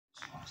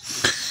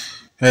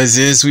As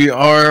is, we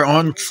are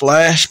on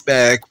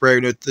flashback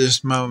right at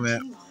this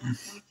moment.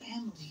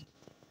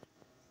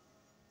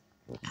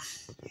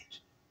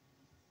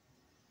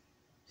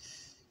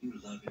 You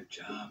love your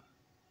job,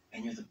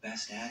 and you're the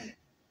best at it.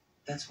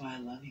 That's why I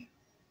love you.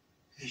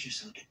 Because you're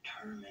so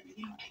determined and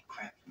you don't take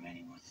crap from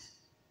anyone.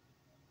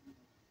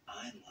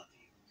 I love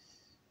you.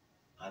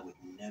 I would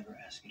never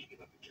ask you to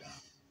give up a job.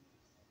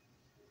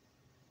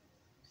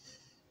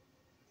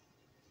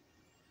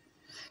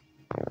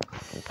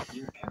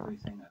 You're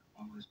everything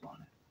I've always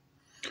wanted.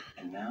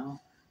 And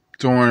now,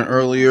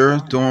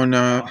 Doing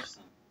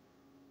awesome.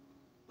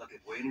 Look,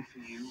 it's waiting for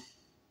you.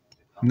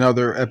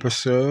 another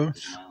episode.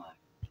 It's my life.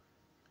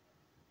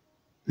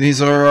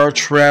 These are our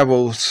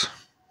travels.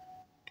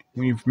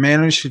 We've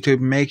managed to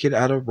make it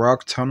out of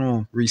Rock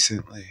Tunnel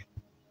recently.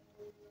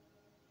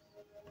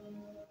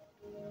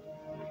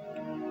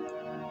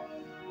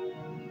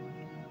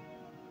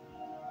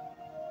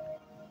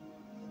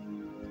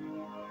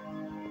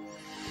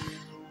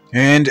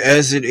 And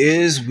as it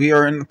is, we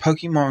are in the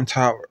Pokemon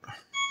Tower.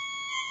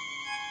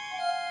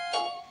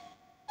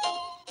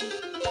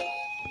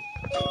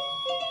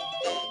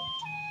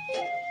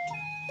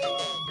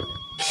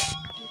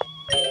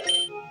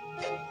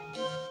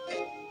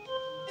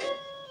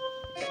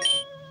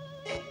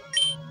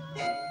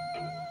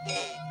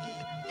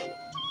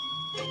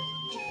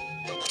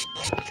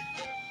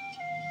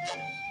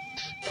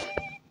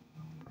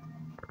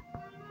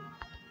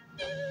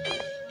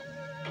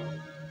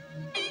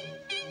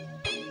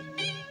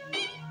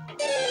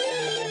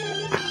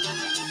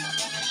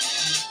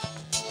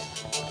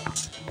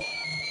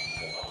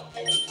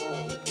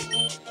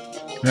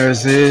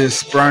 As is,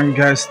 Sprung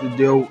has to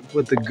deal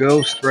with the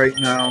ghost right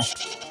now,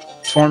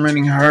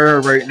 tormenting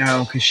her right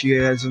now because she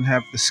doesn't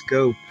have the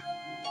scope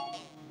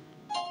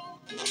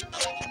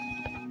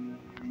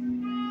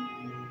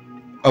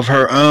of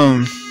her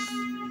own.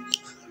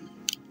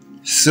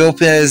 Silp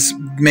has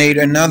made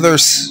another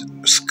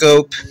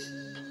scope,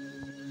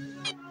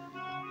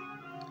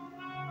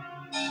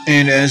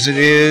 and as it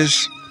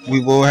is, we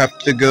will have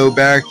to go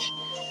back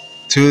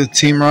to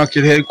Team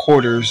Rocket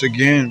headquarters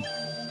again.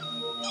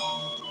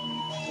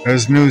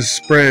 As news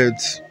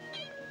spreads,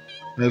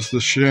 as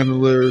the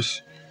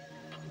Chandlers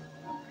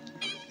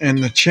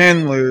and the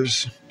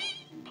Chandlers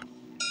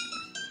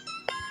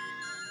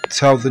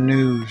tell the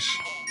news.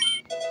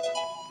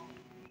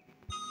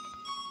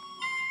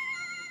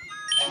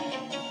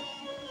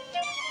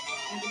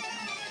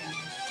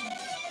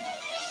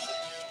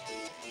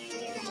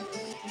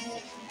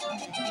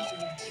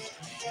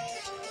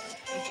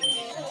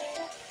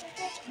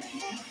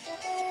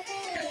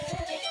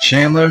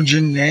 Chandler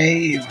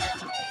Geneve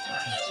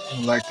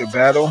would like to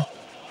battle.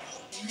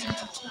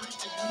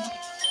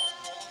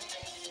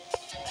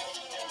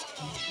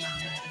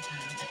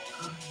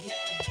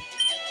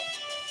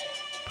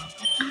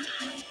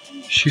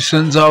 She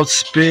sends out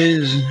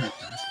Spiz.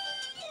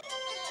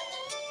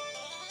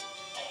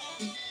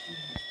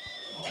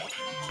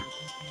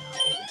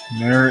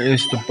 There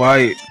is the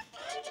bite.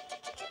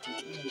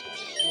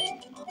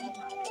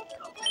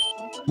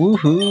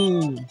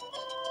 Woohoo!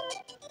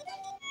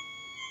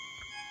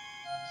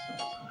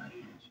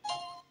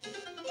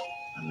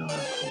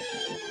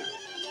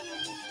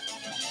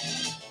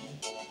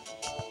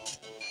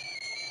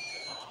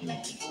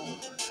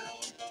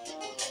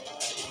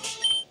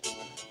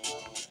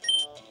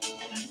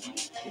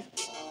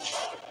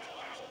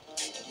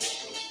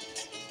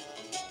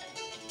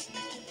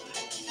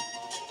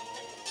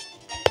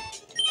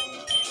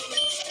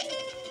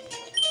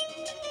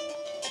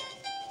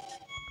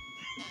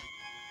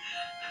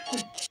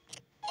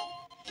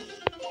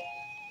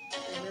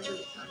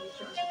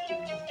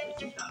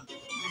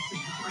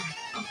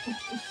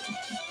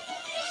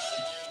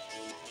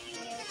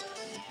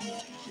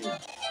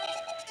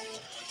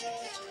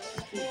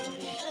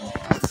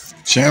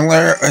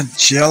 Chandler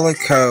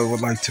Angelica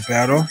would like to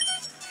battle.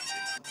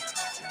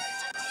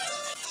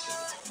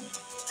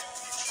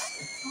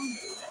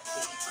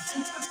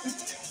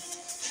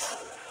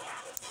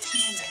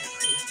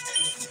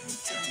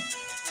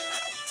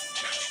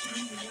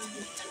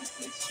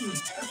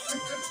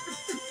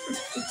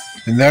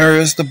 And there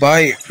is the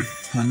bite.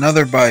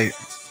 Another bite.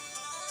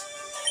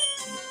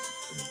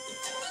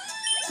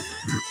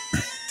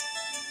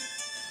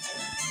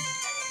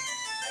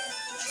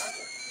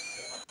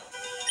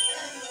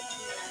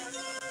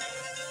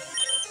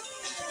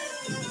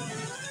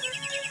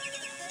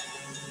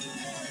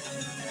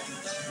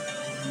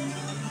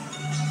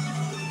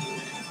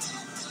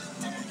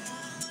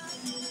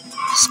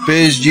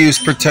 Spiz use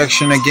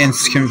protection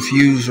against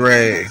Confuse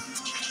Ray.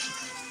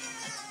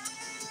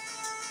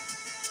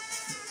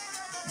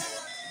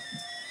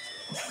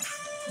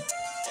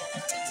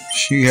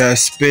 She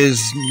has Spiz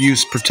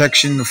use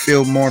protection to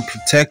feel more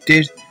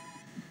protected.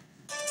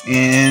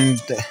 And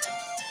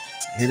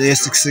it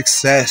is a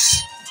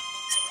success.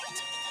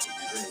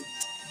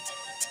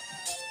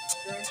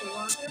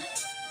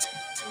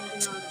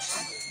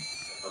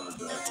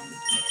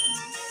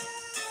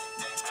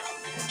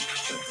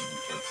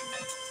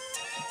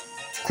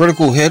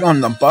 Critical hit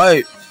on the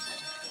bite.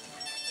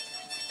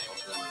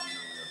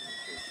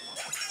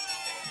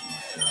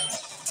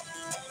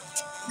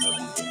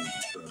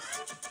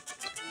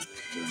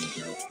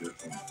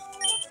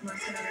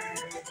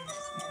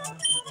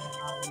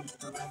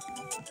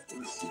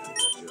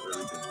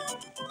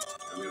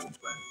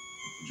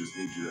 We just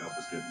need you to help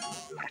us get into the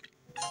building.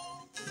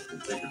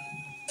 We'll take it from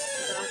there.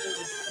 With all due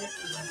respect,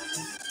 I'll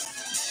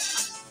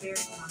just bury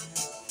him on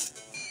this.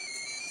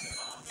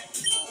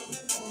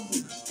 All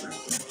due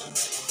respect, if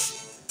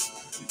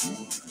you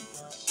want to help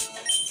us,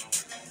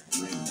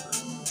 you ain't gonna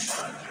know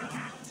inside.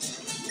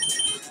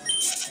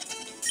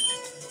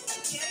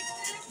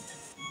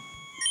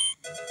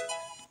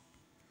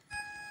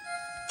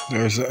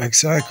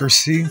 There's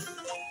accuracy.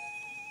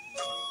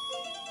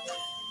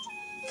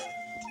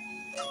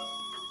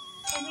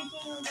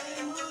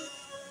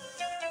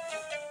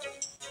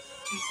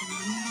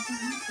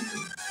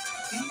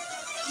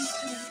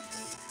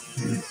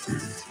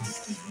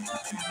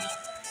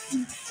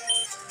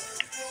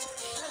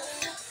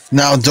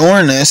 Now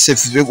during this,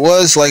 if it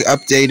was like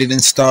updated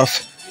and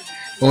stuff,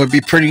 it would be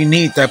pretty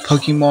neat that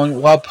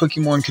wild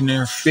Pokemon can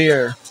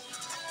interfere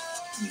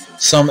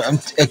some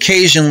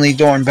occasionally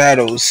during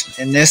battles,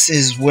 and this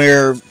is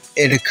where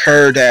it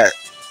occurred at.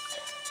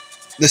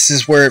 This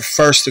is where it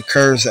first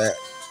occurs at.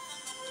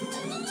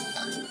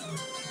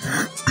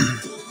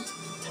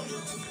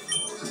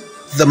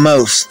 The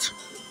most.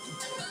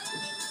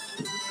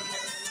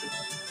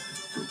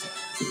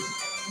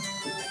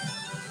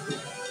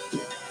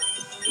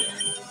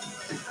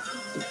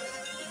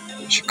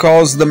 She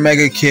calls the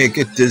Mega Kick.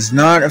 It does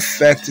not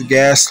affect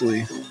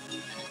Ghastly.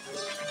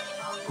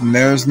 And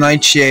there's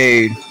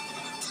Nightshade.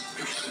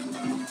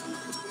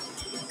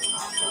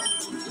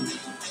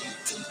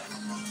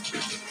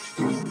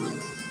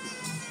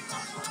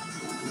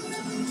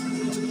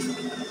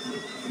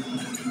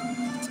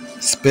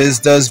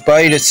 Spiz does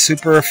bite. It's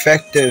super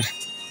effective.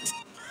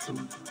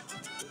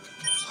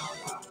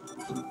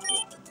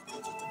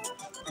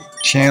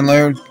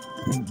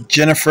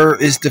 Jennifer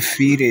is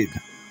defeated.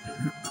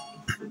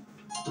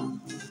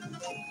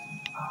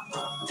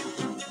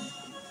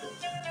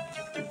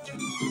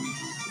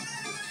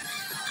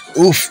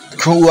 Oof,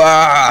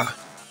 Kua!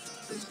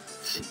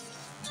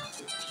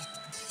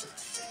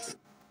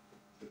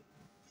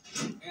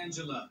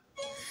 Angela.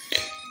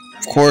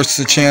 Of course,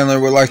 the Chandler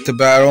would like to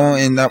battle,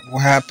 and that will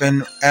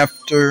happen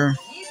after.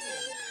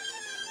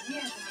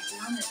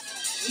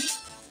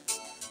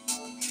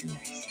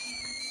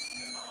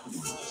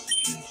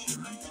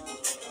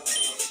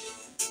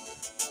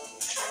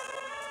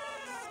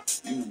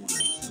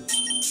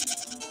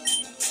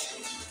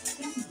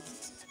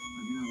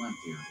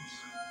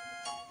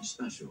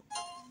 Special.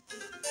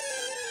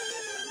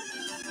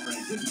 But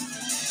I didn't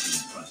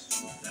trust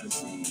you. That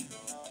is me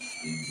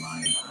being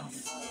lying on you.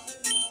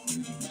 You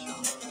being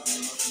John.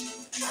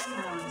 I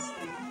don't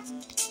understand.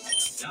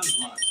 John's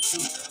lots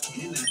too.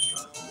 In that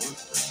truck, your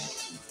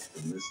friends have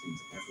been listening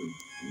to everything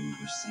you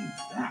were saying.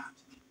 That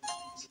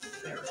is a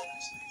very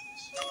nice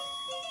necklace.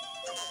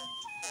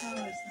 I don't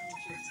understand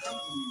what you're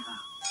talking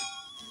about.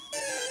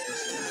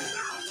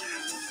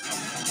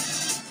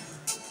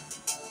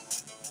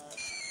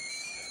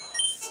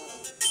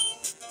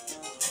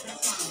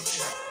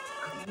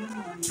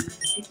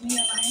 Pick me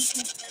up, I ain't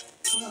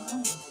go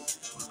home.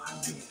 Well, I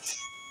wish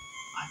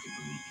I could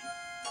believe you.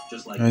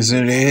 Just like As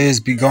it is,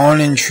 begone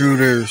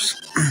intruders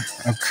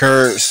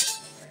occurs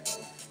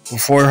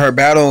before her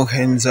battle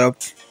ends up.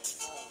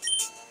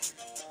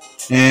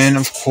 And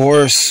of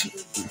course,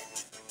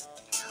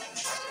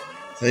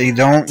 they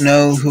don't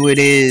know who it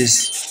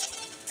is.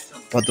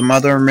 But the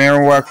mother of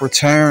Marowak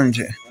returned,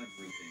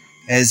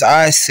 as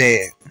I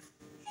said.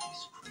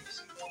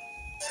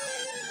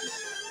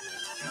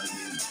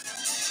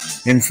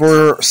 And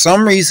for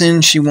some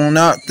reason, she will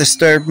not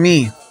disturb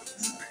me.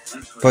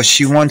 But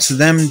she wants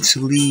them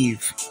to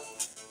leave.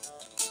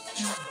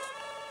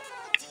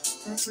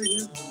 That's for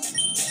you.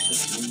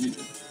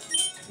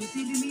 You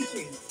see,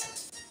 Dimitri,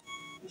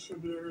 you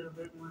should be a little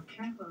bit more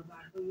careful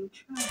about who you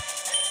trust.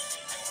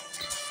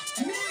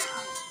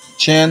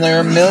 Chandler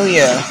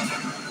Amelia.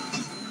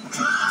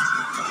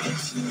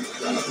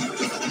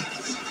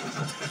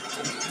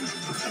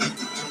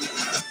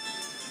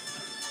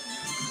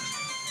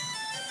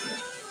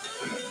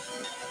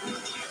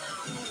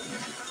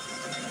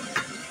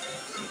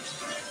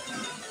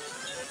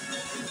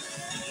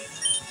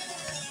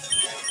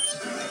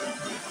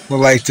 Would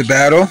like to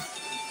battle.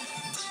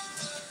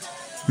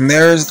 And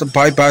there's the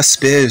bite by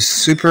Spiz.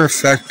 Super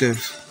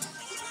effective.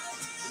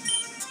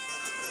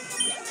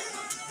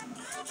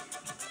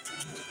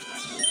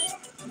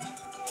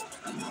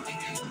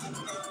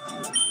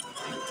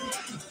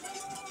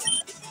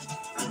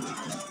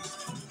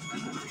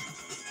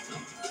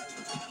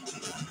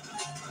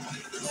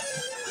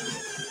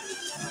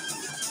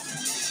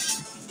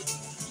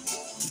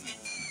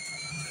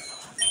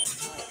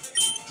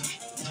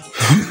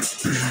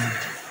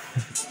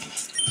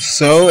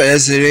 So,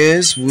 as it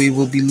is, we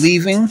will be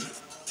leaving.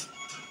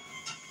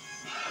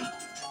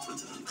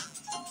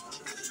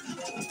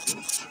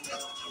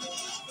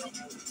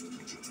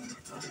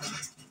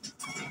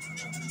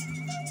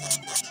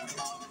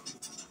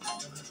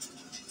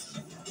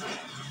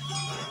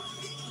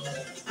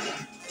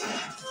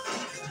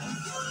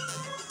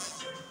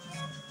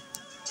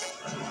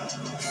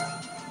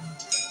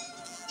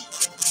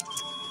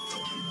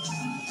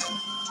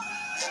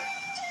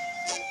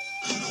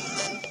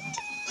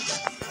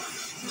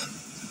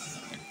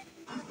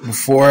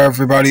 Before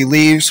everybody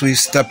leaves, we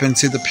step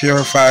into the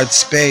purified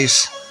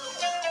space.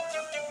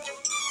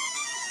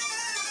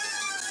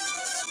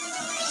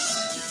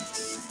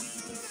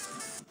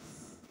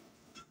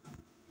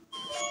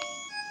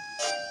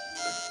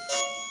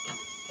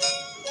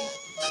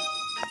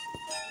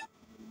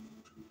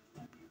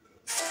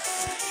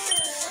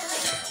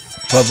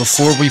 But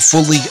before we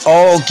fully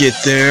all get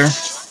there,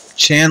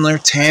 Chandler,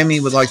 Tammy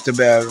would like to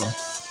battle.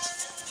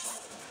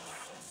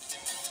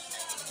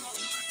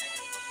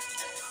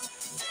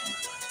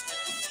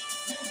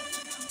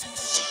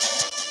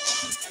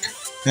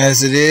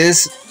 As it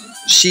is,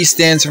 she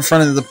stands in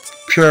front of the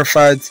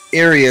purified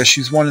area.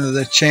 She's one of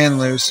the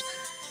Chandlers.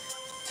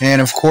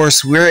 And of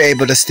course, we're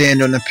able to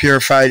stand on the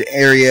purified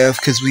area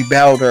because we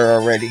battled her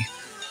already.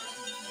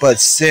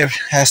 But Sif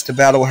has to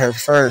battle her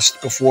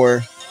first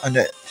before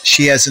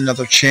she has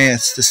another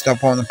chance to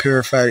step on the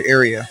purified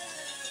area.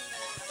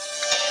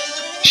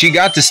 She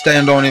got to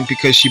stand on it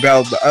because she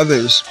battled the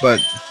others, but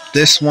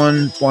this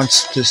one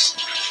wants to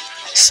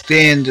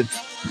stand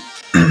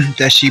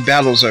that she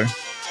battles her.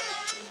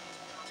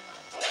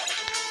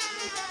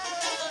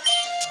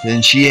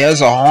 Then she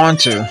has a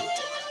Haunter,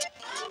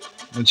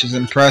 which is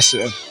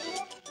impressive.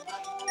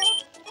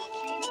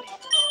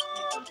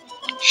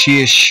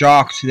 She is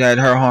shocked that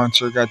her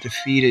Haunter got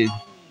defeated.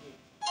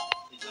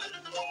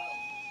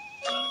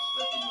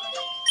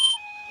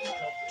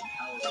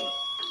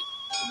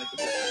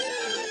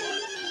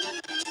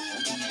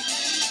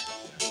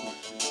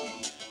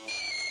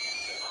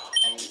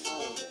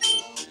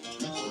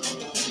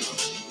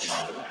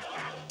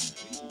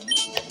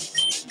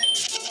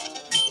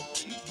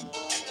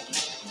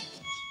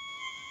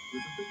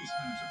 With the biggest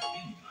times of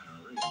any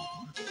IRA on the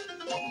market,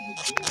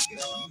 Pollard-Bey gets you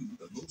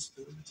the most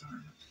for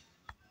retirement.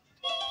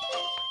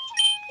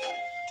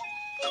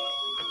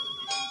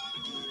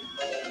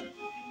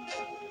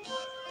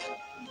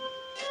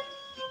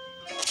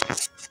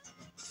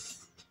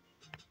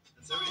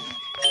 That's everything.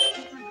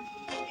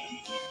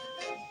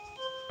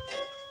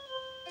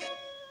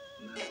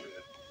 And that's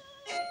good.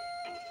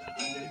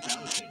 The Hyundai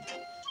Palisade.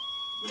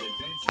 With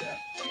advanced tech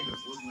and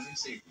award-winning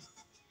safety.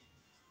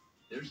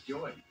 There's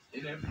joy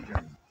in every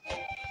journey.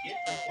 Get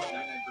 3.99%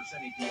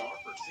 APR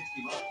for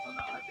 60 months on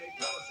the Hyundai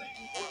Palisade.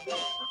 Or more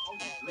for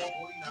only $349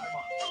 a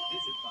month.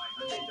 Visit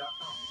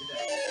buyhyundai.com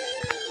today.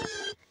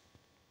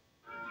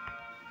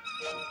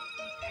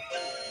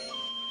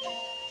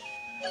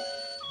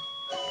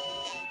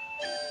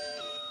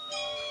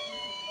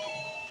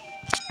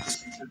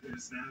 She took it a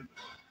snap.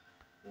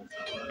 Won't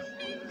stop us.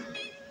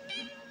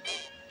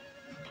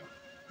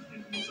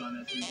 And Nissan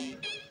SUV,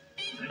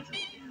 Metro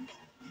begins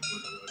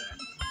where the road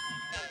ends.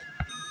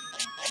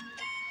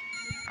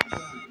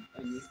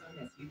 A Nissan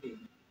SUV.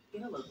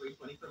 Get a low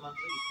 320 per month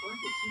lease or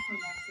get 2.9%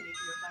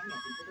 APR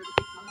financing for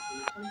 36 months for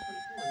your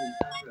 2024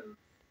 Nissan Rogue.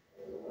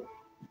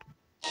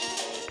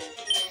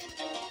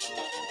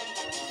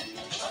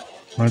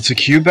 It's a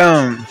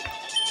Cubone.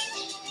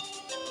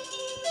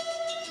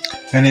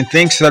 And it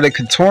thinks that it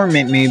can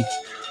torment me,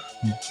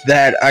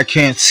 that I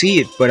can't see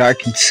it, but I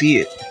can see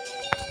it.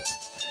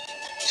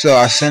 So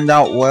I send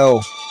out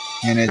well,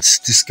 and its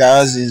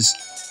disguise is,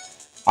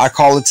 I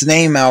call its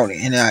name out,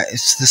 and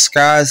its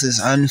disguise is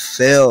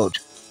unveiled.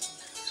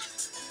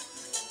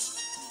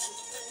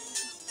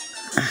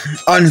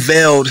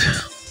 Unveiled.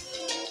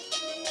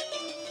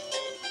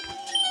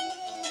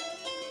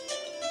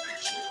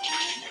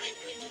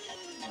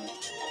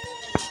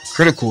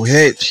 Critical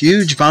hit.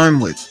 Huge Vine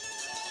Whip.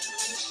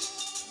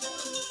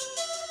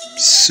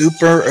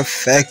 Super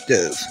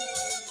effective.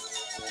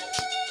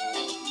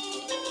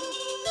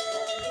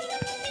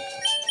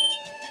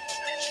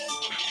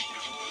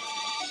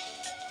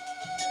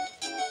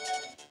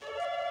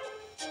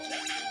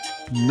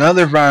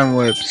 Another Vine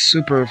Whip.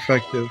 Super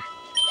effective.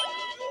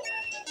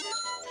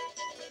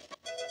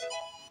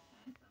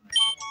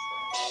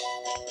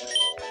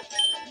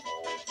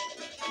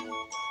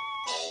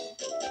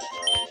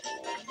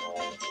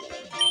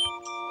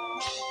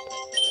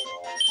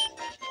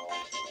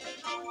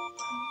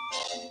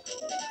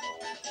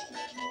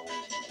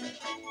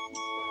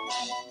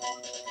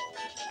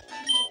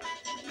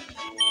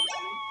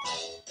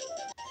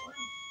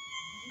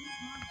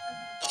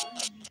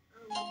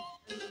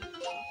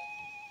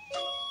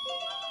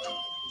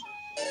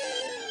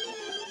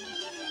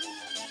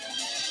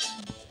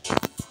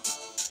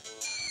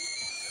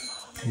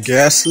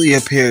 Ghastly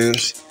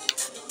appears,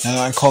 and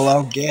I call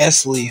out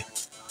Ghastly.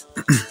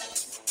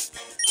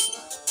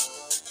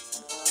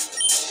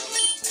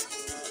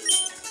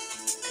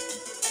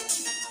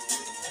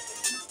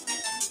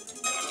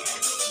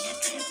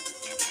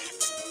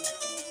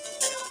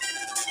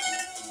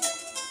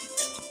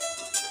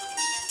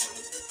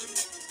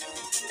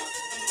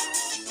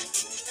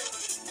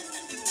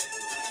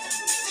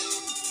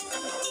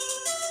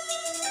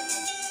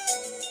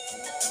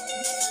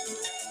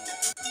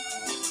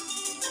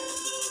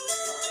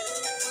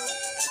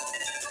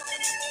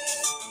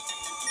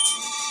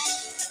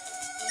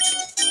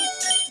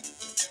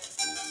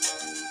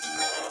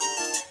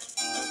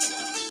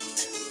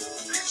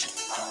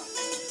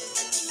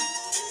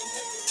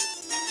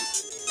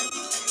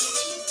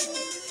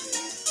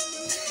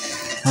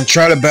 I'll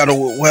try to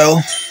battle with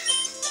Will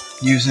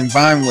using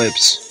Vine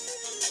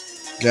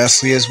Whips.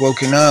 Ghastly has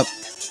woken up.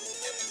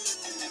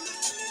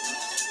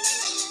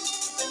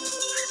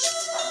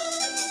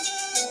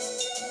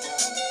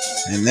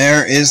 And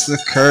there is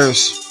the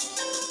curse.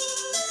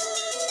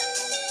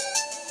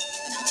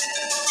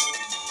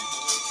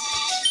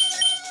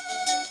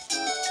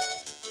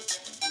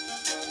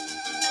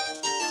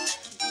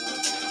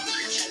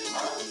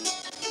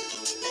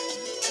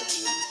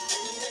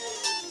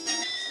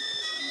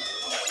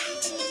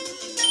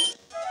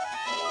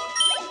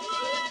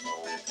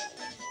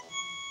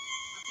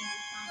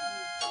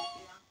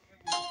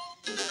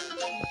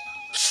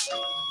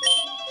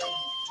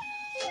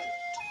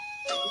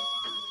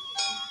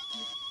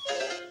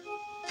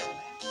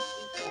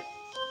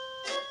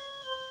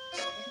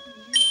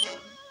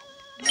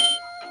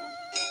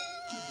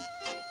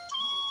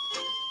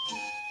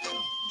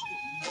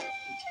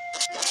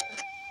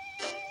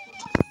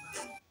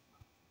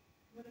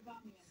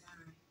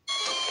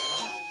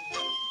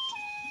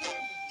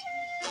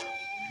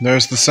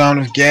 There's the sound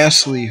of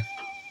Ghastly.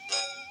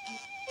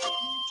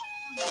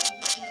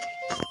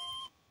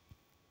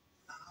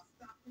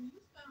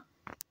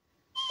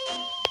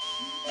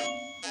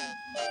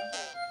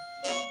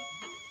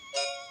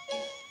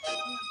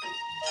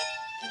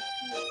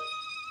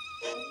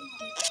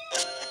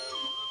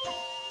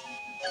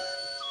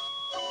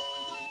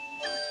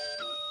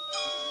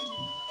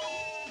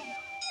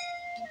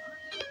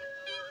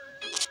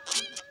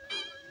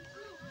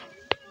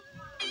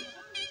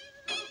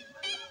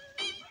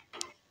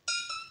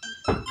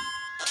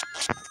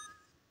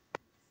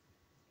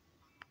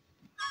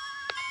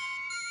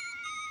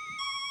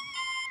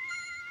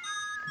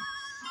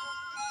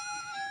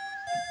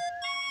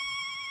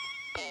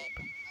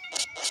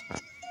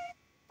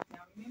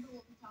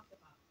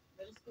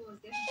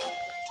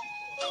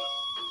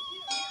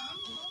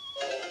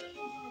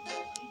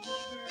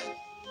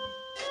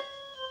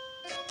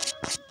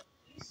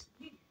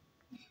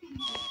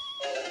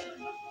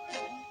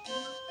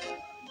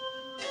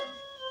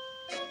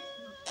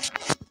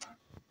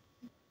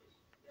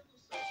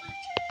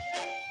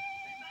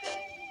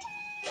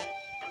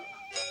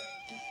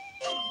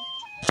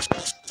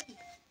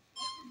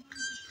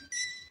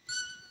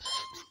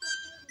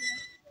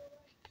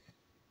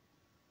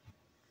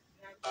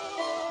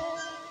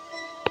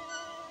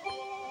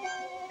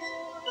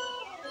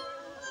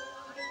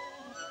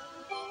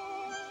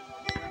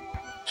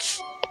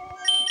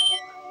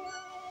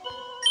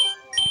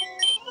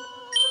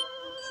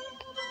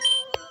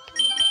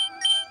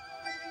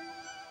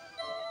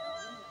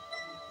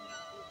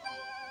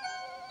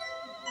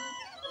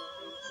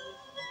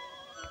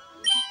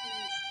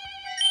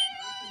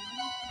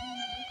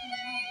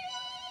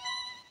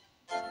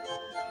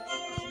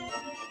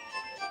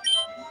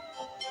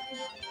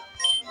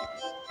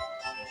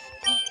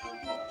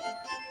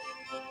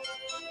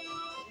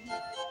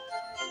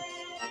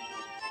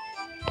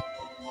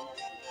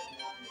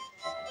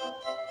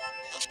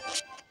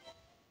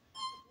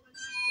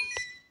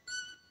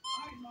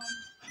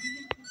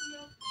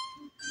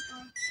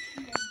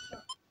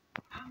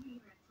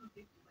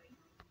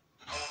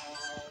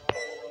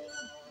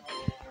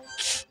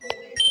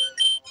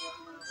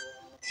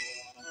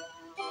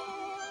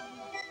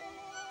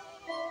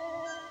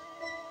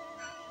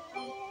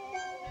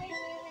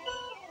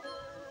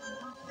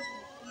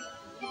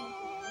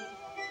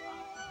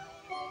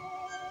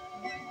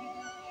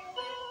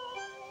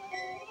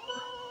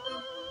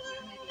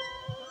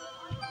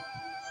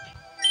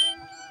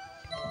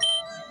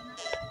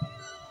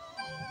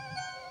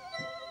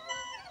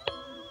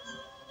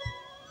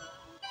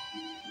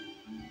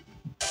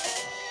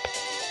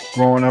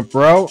 Growing up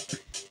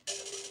route.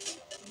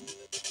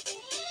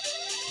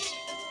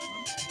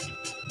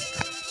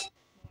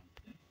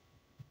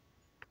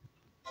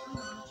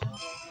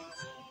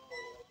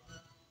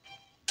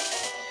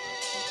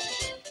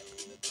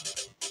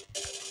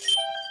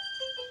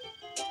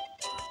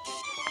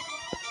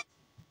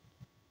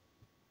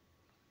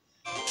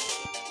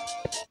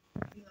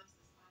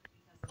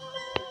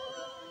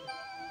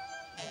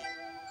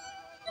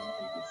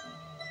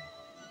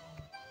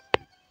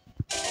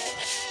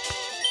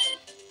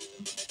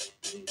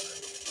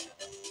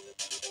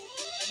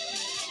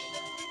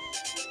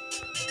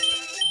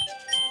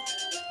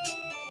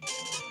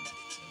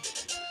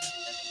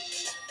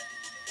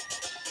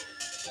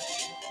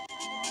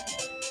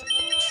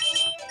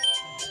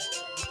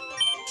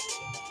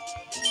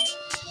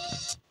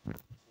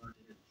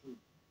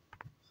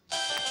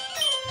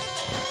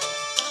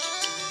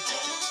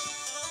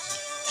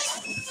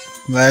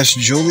 Last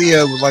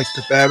Julia would like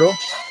to battle.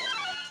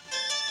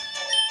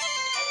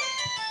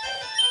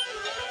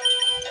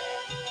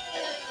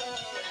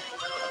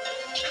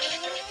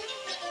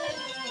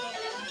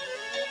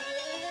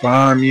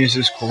 Bomb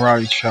uses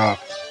karate chop.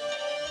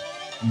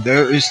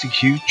 There is the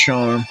cute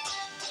charm.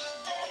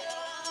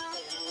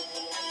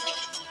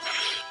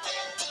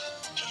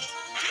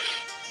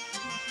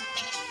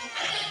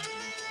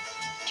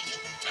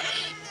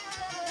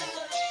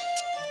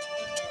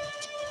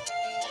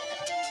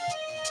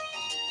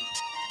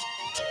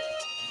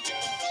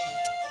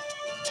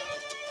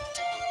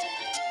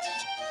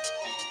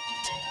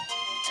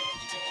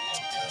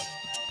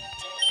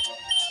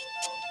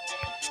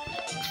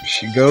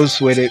 She goes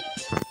with it.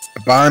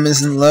 Bomb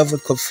is in love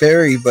with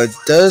Clefairy, but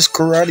does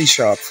karate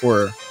chop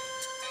for her.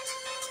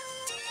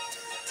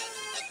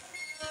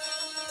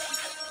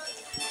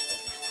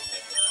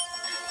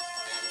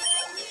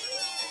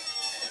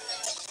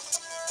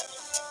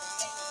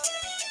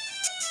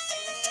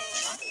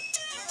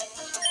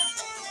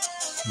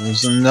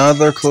 There's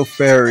another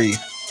Clefairy.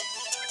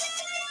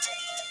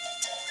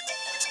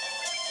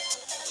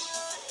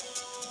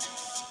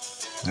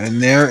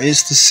 And there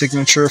is the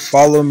signature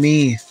follow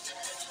me.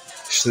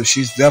 So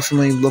she's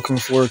definitely looking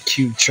for a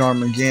cute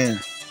charm again.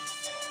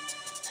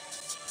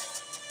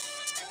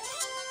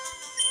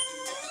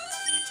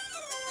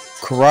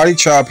 Karate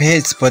chop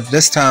hits, but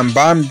this time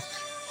Bomb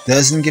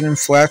doesn't get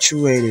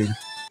infatuated.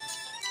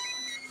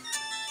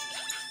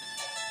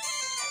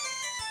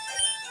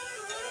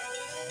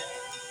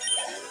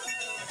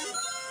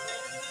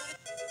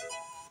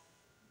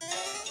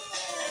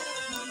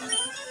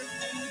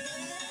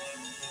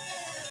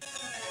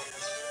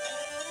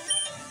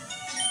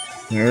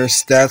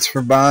 There's stats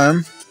for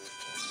Bomb.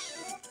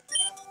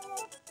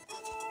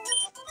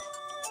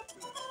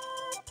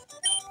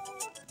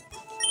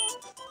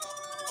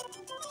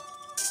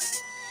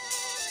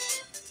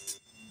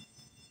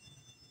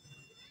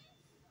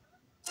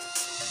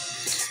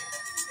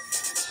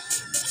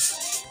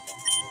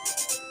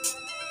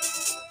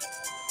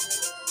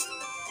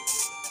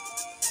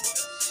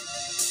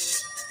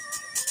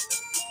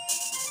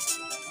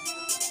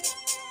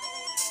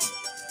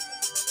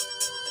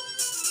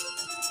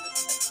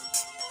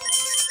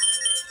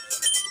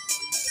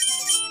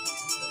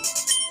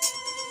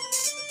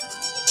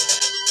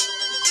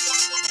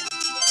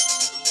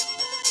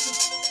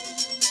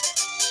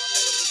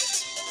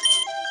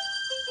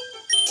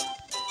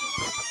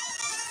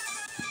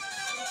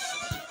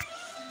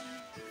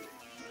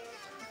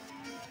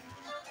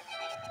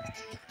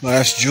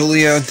 Last,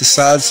 Julia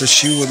decides that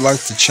she would like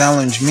to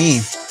challenge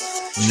me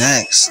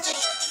next.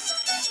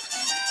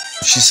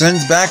 She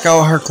sends back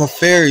out her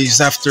Clefairies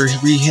after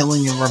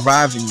re-healing and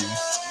reviving me.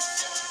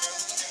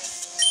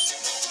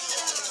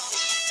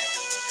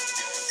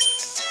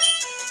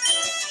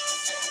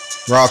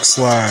 Rock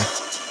Slide.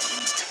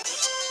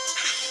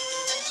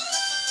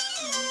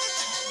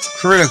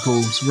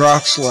 Criticals,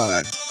 Rock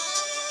Slide.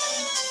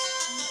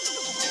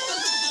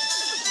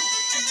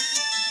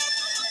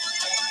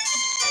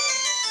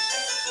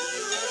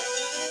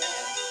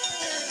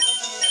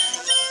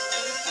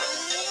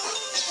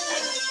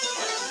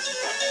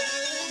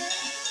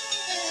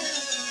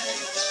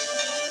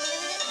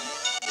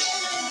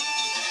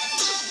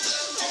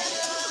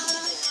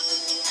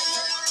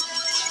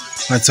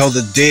 I told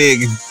her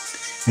dig,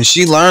 and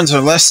she learns her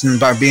lesson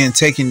by being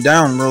taken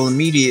down real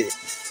immediate.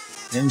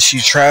 Then she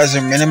tries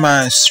her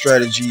minimize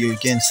strategy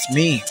against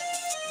me.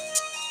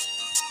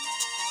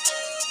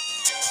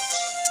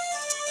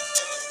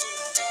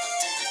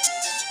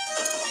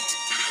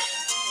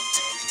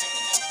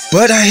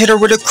 But I hit her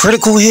with a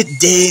critical hit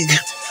dig.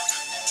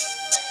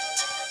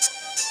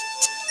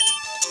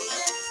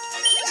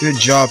 Good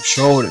job,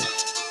 shoulder.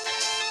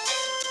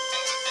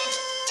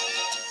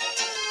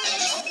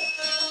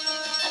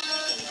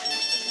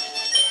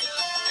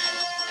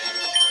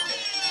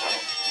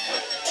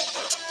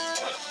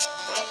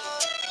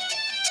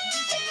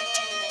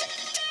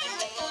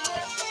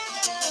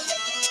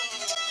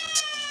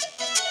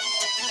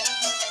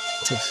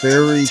 The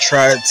fairy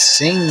tried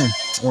sing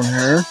on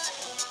her.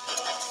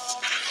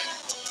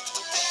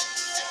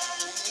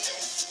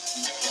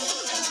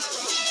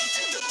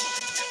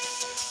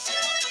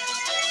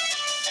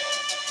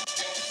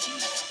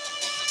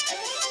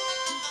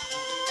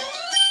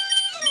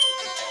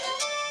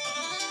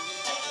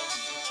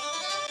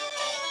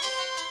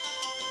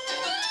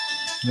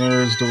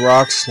 There's the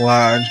rock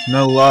slide.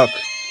 No luck.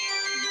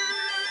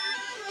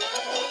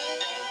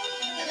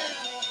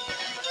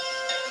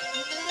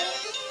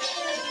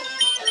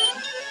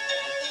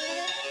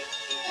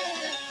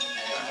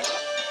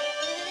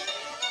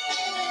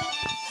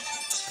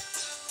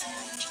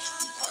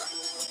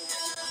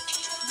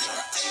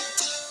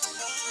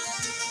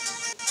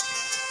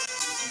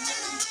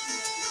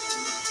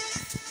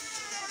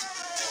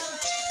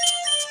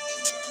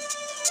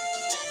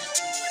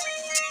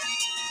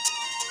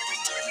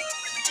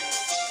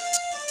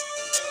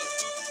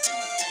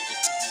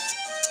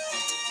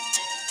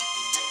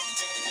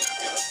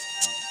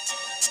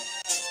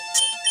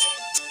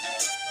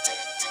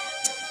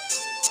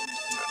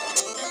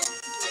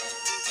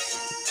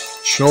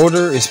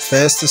 Shoulder is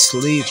fast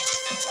asleep.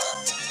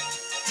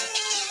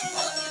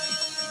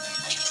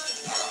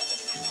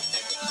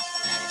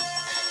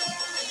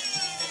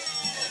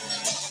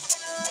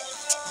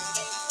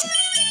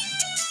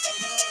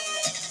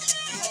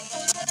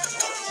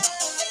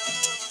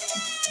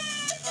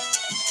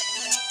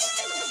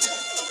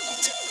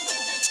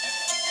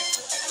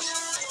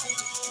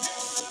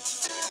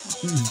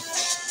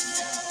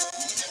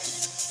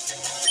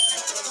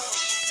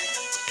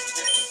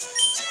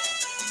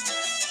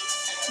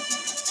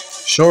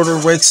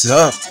 Shoulder wakes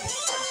up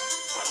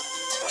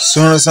as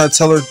soon as I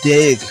tell her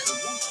dig.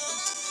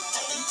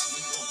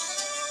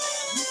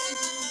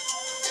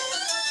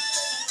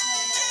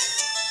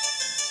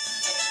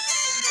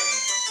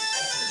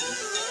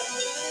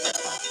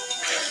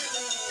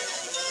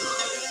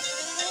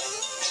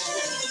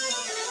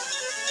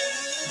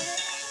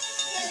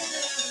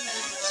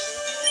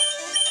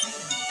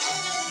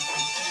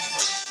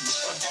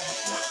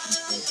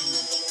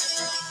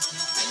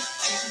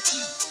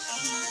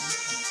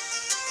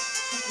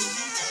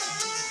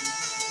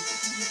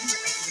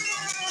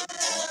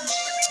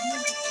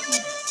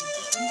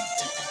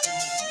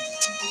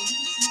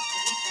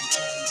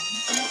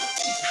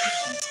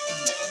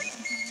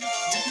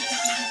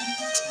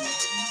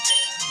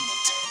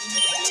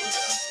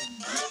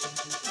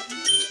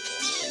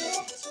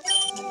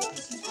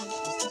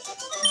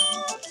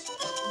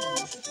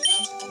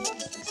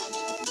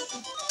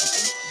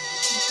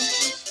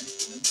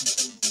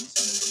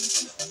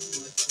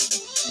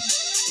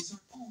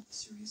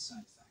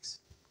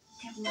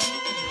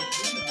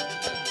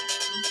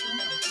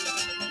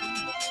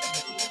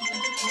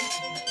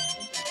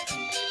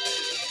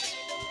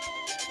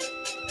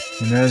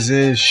 And as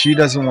is, she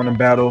doesn't want to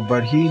battle,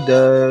 but he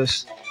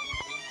does.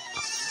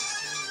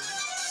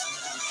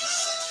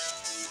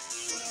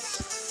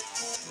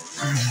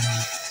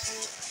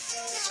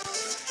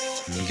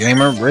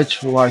 Gamer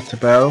Rich would like to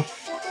battle.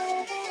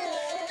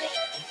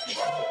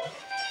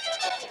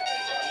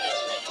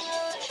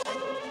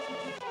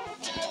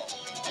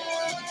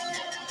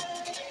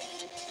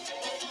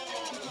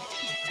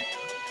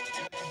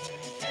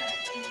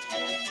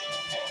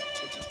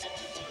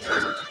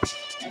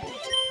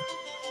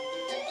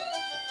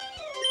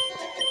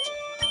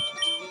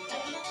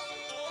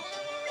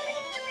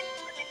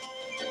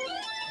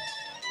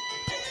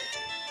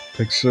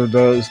 Pixel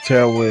does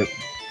Tail Whip.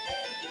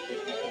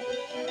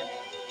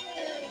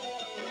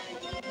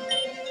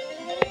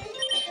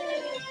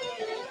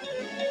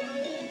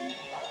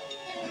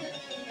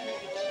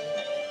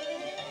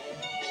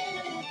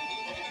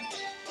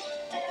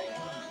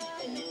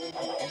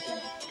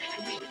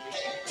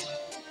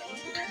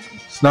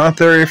 It's not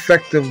very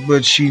effective,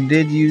 but she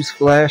did use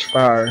Flash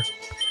Fire.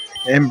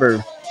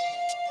 Ember.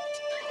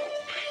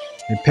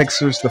 And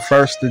Pixel's the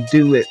first to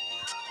do it.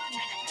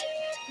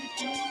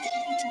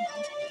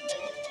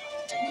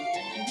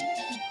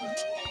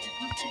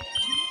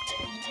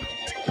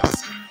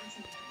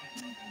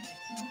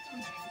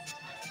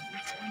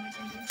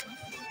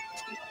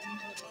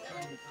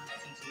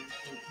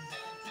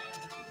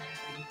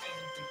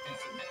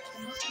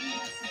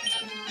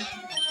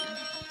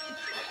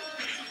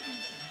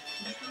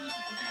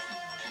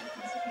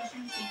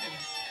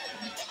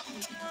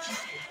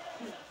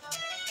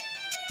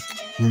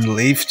 When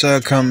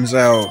Leafta comes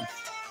out,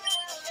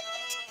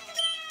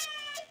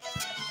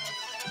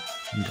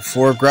 and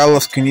before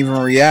Growlithe can even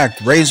react,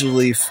 Razor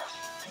Leaf.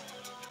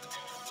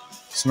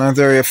 It's not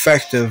very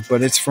effective,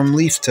 but it's from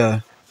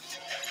Leafta.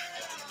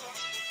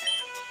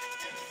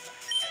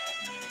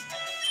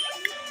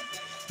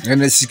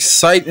 And it's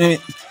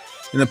excitement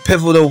in a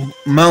pivotal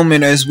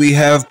moment as we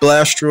have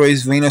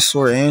Blastoise,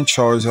 Venusaur, and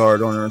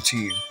Charizard on our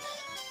team.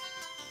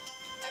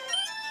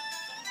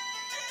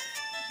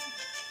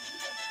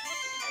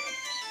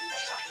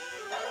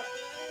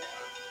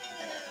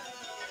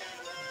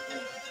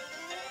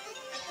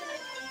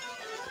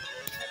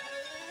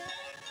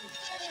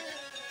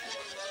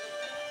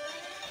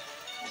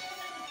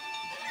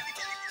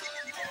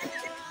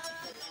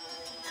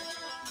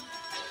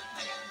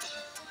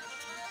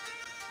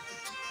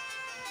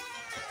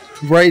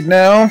 Right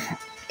now,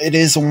 it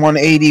is a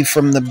 180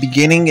 from the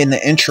beginning in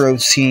the intro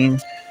scene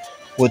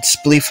with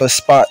Spleefa,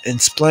 Spot, and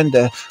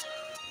Splenda.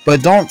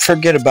 But don't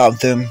forget about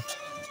them.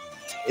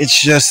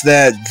 It's just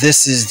that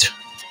this is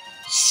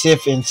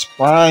Sif and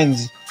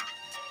Sprine's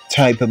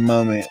type of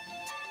moment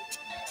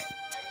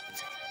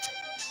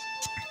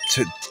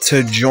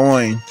to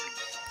join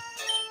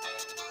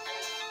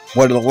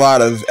what a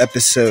lot of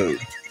episode.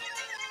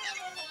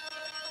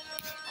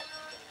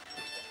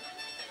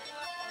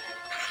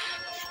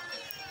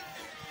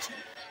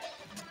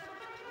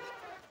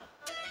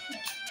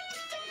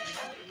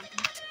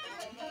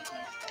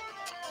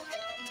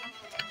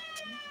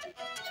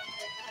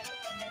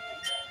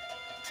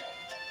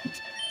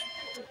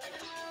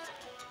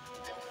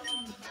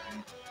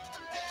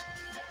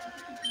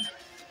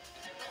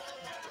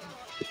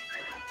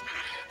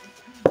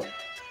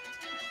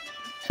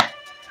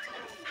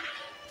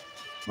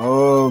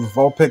 Oh,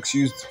 Vulpix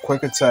used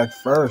Quick Attack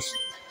first.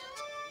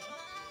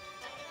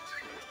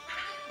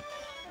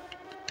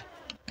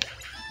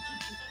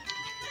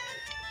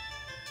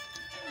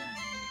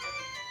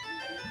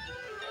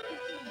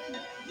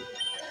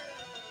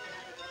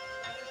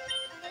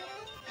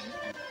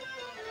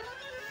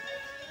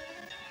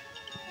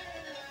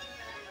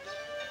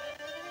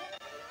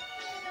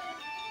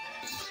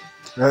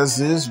 As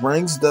is,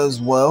 Ranks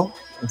does well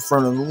in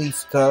front of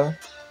Leafta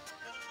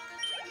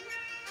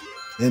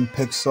and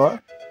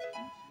Pixar.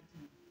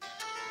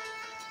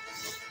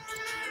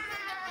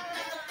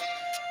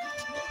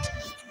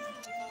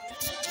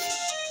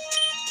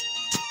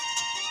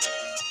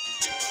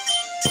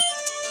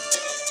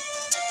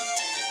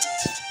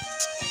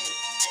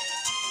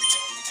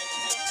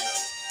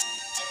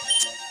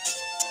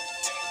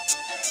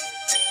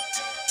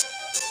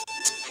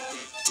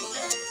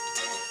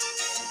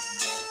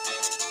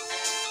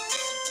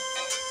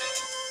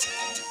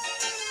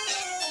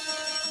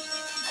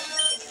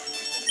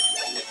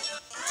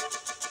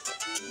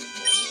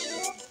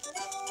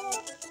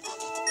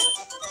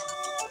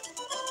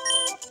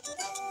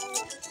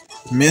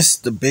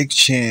 Missed the big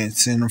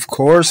chance, and of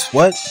course,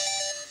 what?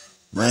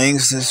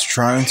 Ranks is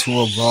trying to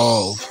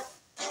evolve.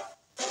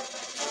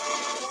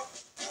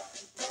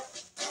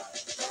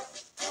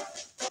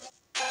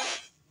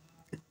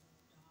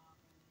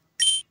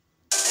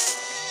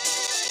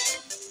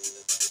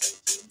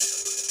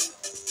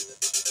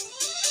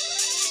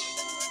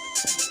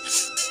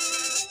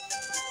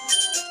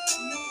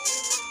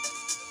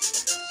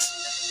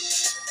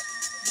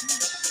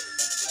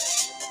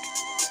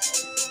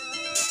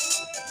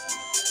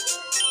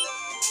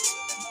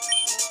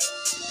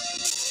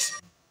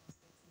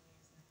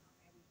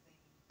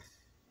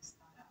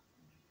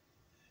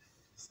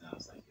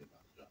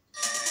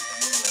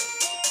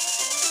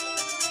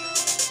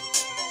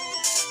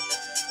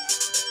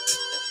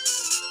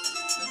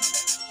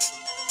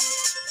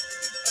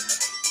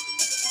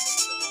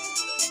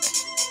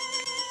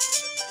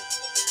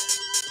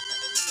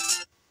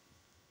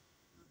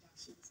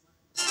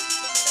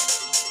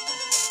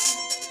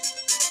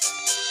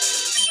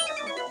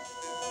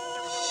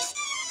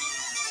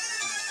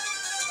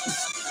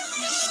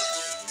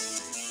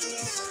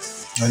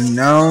 And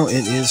now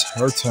it is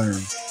her turn.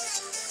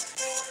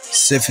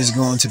 Sif is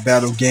going to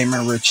battle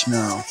Gamer Rich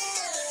now.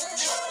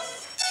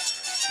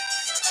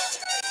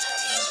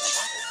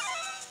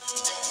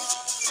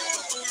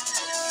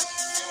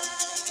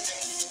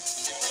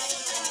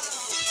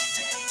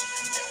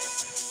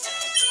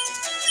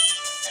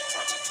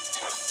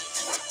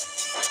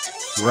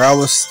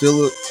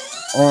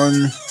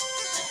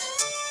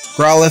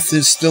 Growlithe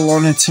is still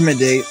on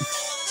Intimidate.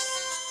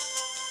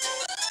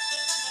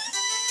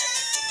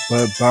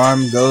 But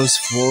Bomb goes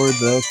for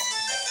the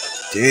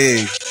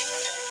dig.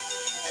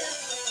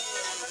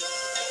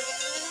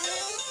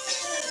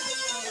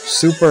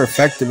 Super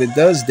effective. It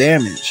does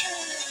damage.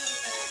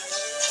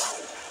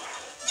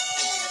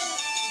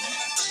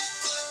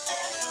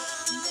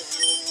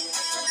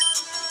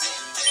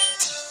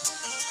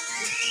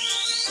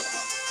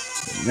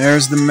 And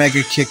there's the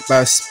Mega Kick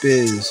by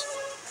Spiz.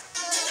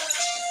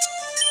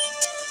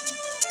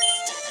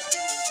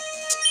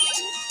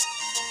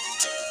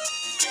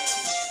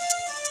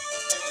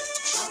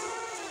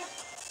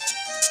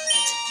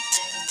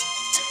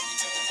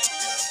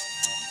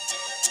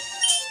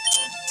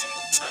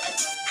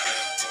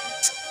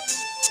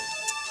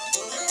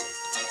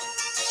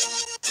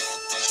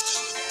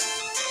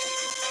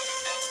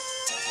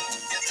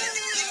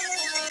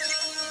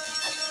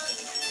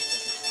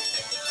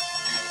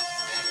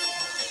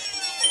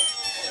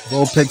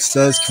 Vulpix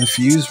does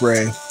Confuse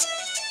Ray.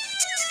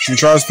 She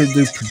tries to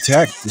do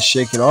Protect to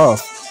shake it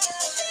off.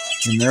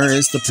 And there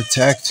is the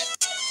Protect.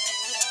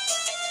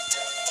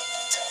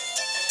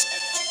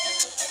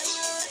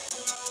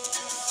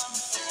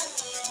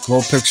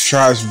 Vulpix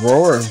tries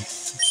Roar.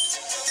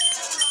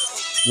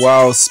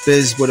 Wow,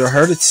 Spiz would have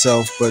hurt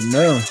itself, but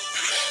no.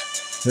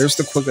 There's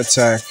the Quick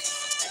Attack.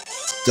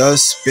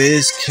 Does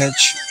Spiz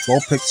catch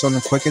Vulpix on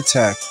the Quick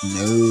Attack?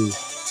 No.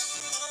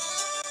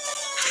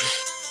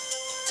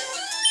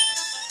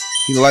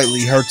 He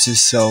lightly hurts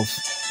himself.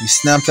 He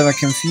snapped out of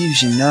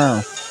confusion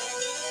now.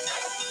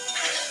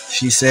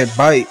 She said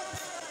bite.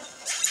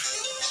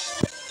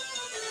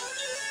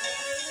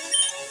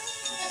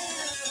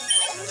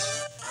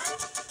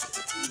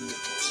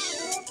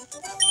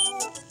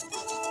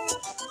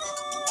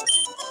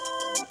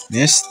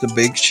 Missed the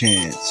big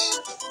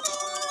chance.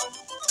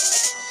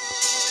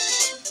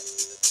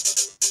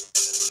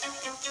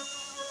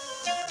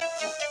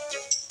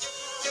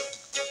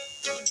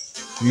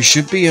 You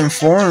should be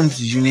informed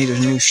you need a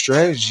new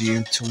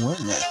strategy to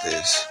win at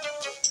this.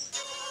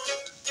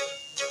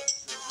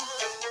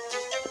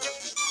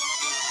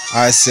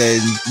 I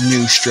said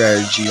new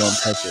strategy on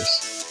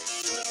purpose.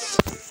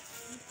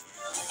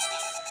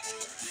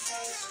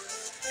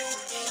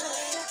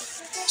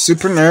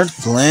 Super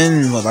Nerd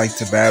Glenn would like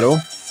to battle.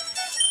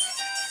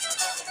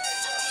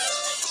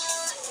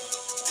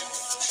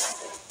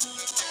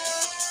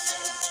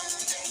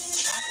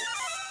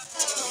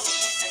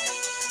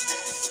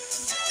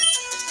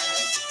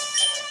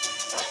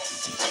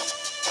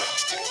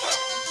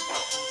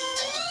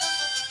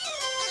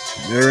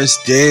 There is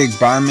Dig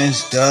by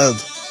Miss Doug.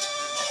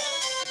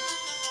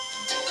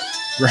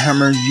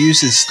 Grammar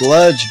uses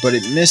Sludge, but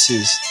it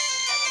misses.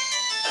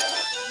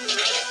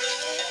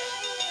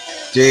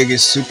 Dig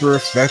is super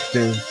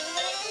effective.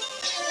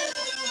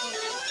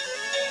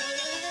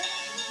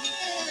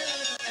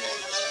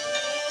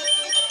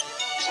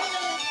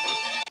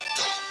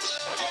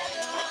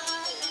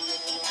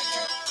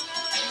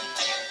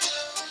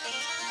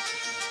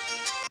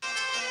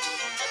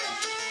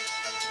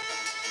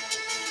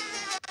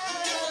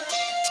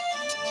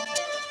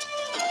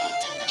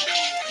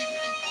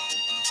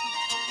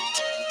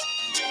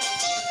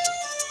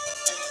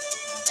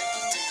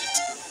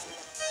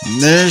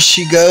 And there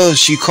she goes.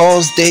 She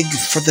calls Dig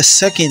for the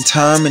second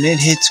time and it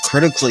hits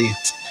critically.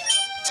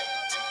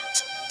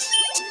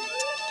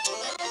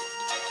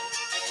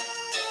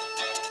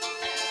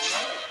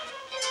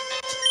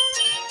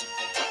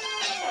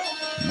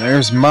 And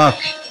there's Muck.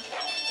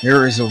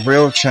 Here is a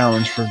real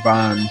challenge for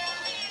Vaughn.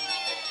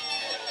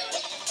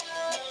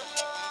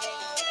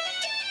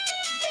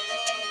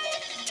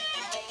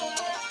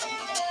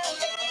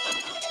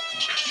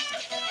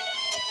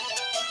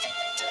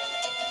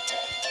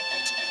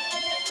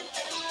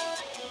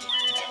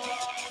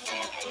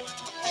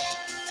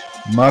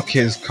 Muck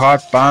has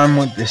caught Bomb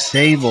with the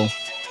Sable.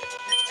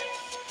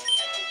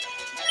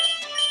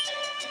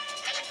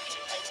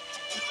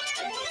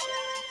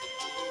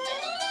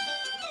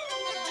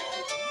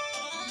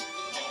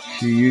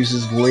 She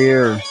uses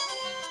Leer.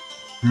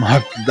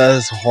 Muck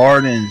does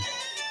Harden.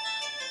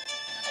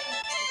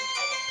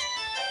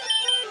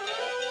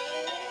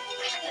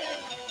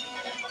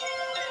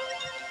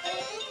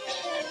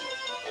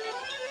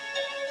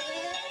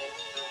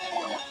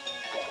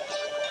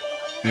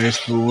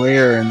 There's the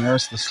Leer and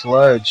there's the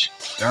Sludge.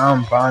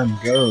 Down Bomb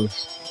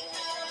goes.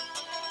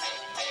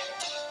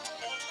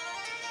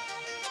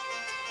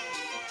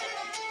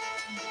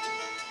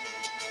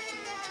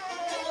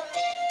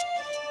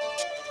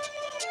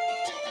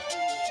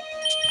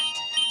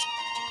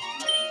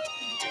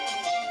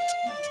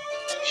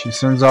 She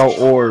sends out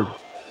Orb.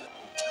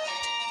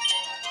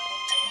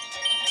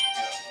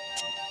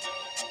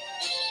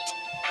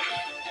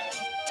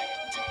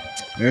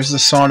 There's the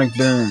sonic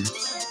boom.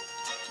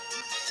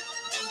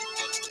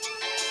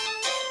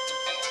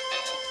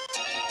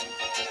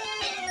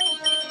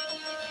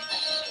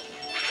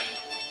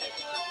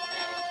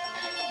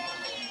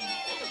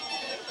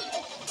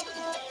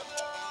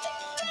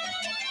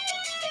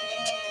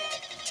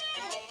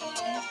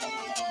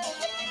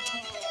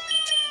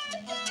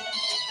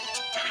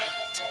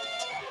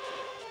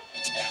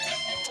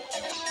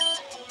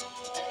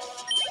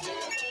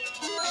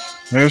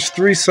 There's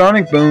 3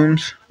 sonic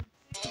booms.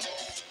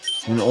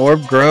 An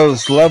orb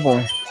grows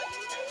level.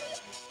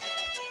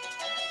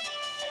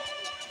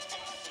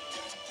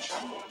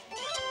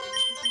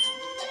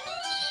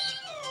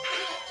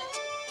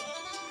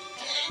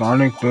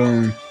 Sonic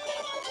boom.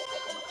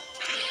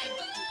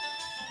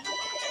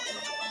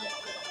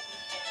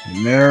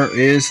 And there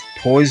is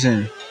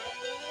poison.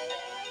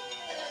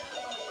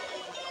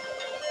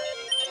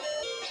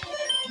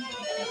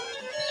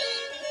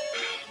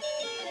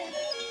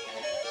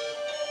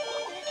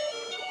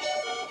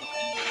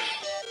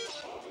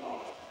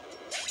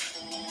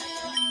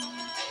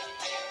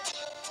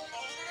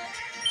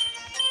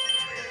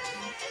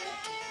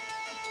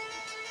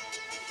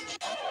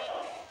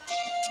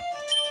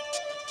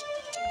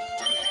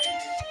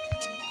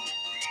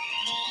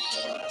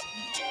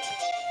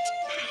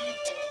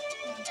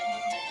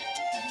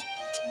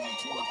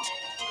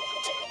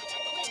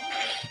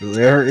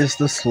 There is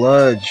the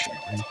sludge.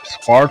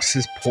 Sparks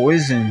is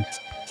poisoned.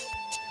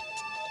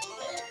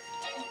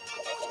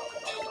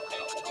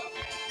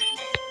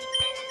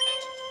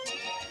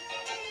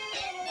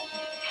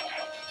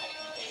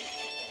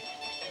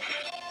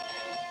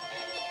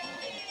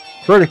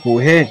 Critical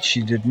hit.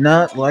 She did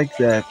not like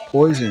that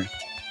poison.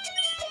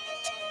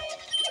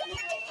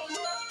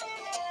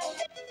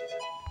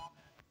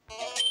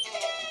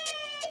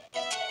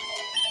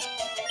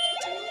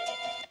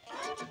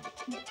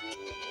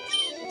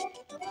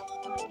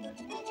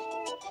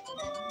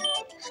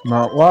 It's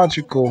not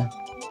logical.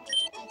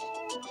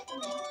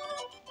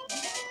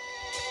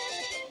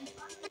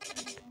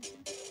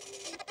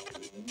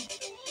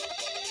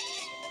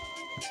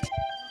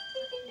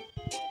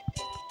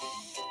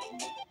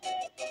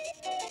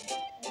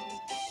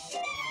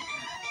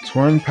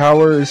 Twin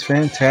power is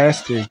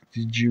fantastic.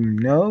 Did you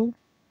know?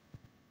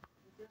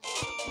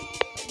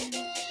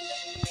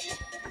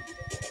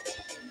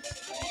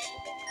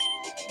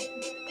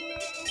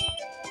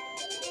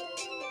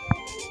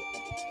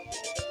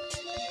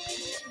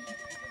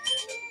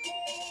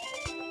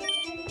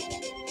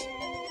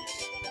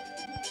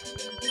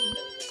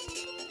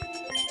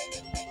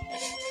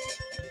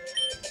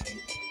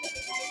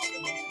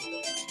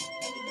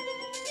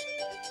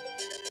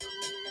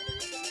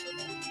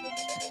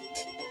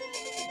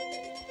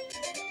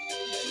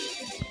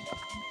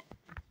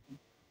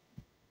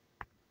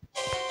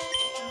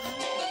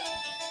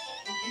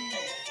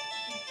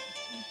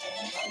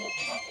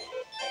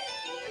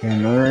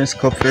 And there is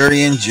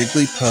Clefairy and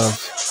Jigglypuff.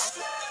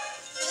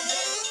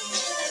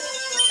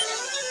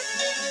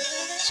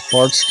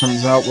 Sparks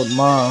comes out with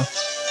Ma.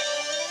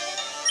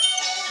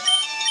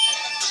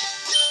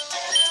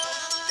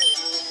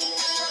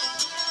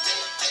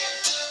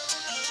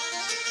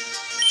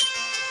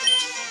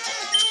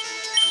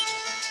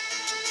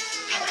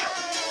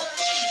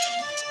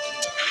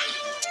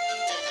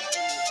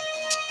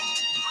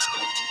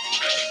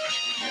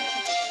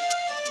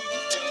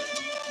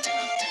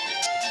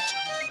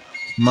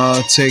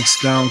 Ma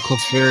takes down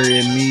Clefairy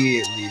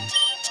immediately.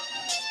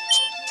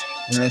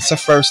 And it's the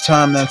first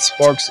time that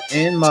Sparks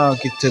and Ma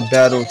get to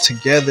battle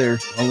together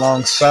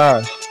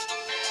alongside.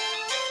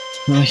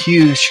 A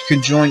huge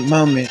conjoint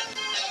moment.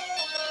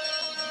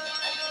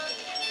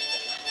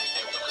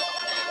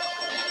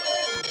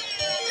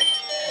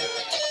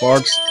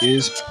 Sparks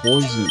is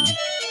poisoned.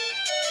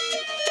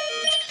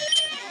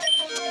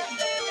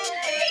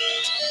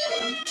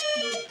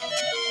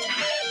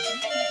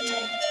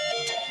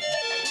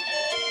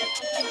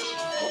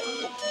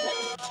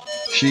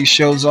 She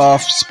shows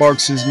off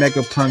Sparks'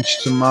 Mega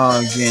Punch to Ma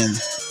again.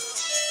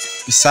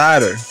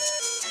 Beside her.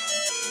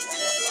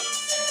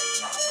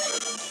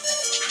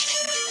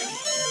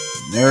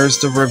 There's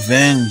the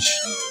revenge.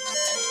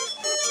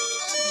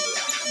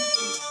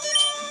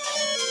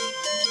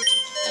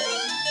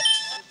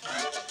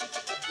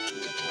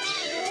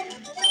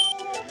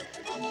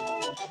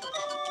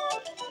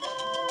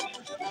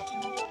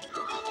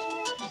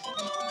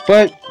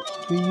 But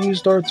we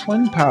used our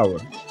twin power.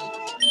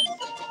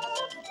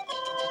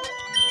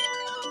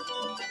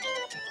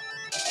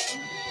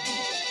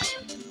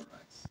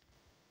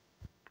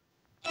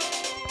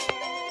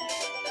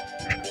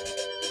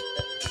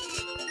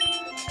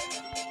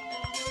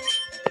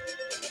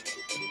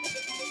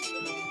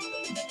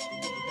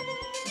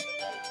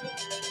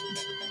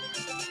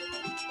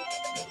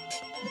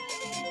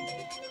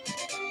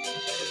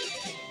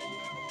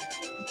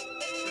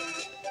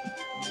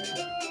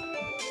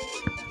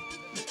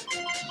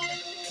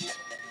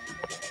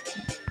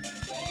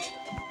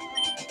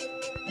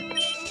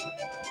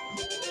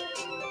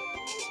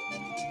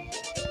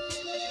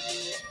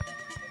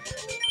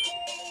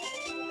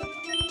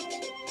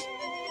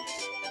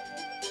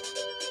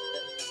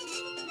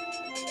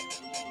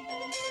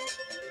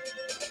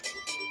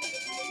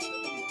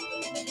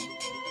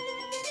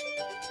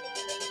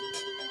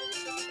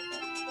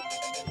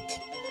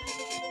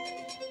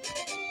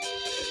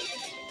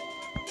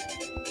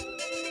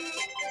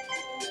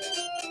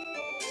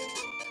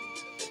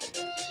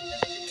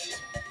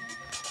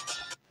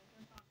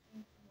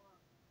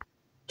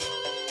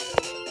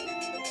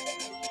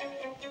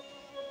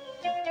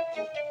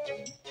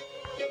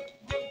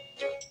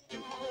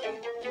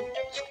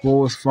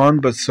 School was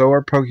fun, but so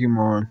are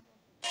Pokemon.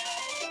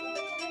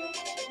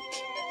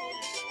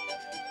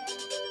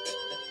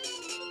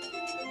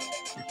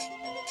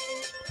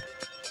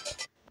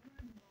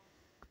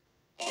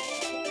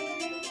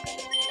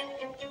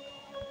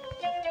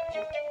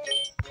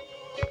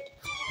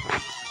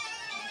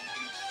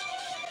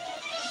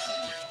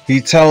 He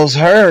tells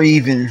her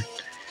even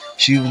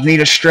she would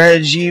need a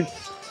strategy,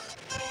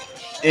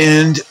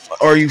 and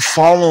are you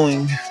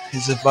following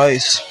his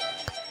advice?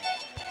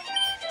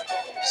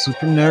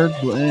 Super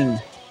Nerd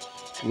Blend.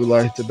 We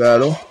like the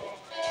battle.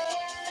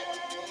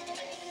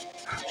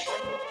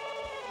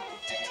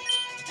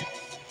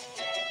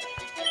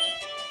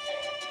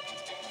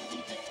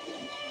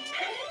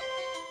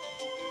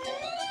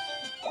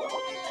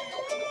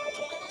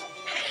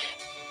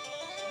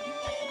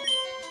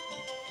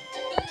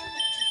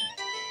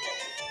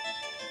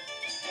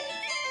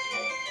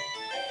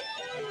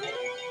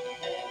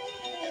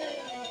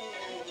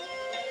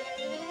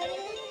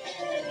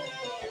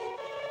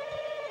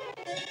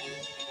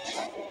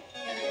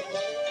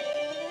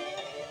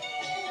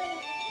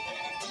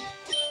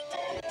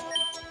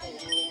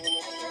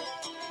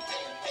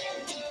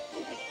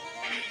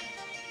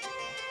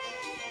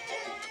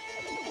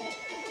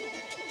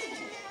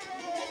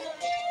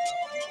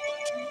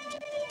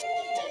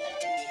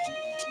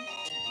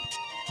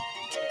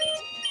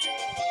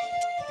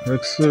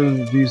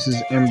 Rexa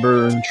uses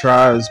Ember and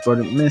tries, but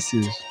it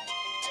misses.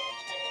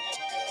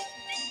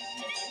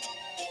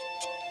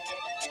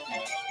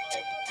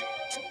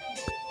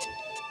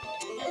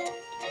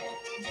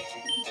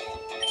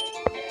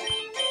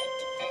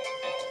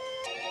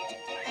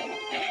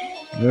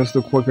 There's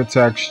the quick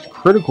attack,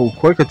 critical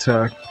quick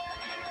attack.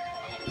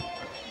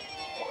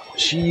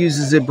 She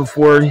uses it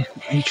before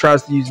he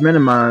tries to use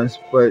Minimize,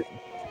 but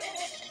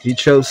he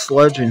chose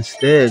Sludge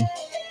instead.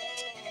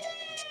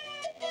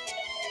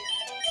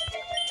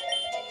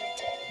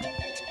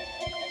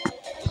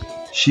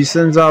 She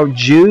sends out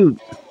Jude.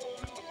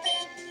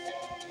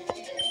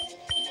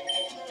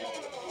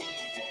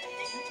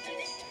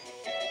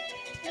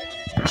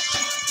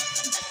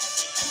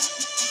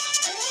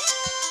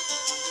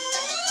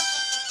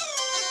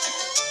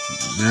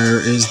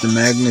 There is the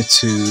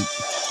magnitude.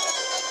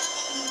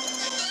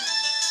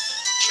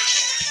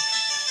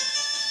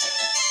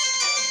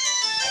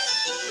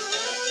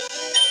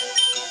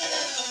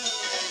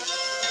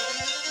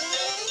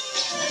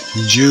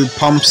 Jude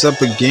pumps up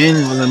again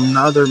with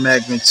another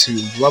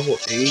magnitude, level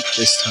 8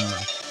 this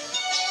time.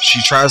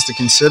 She tries to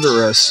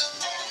consider us.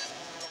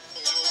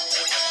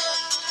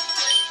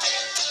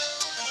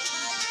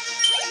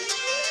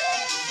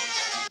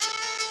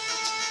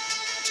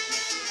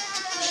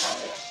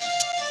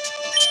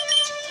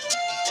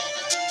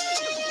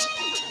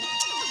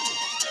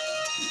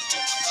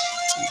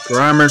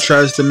 Grimer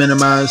tries to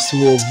minimize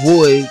to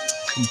avoid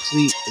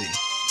completely.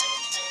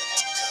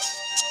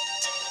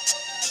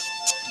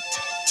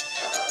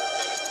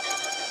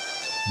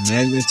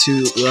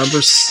 Magnitude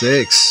number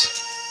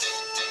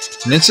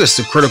 6. And it's just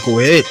a critical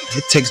hit.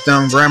 It takes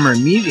down Grimer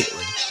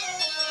immediately.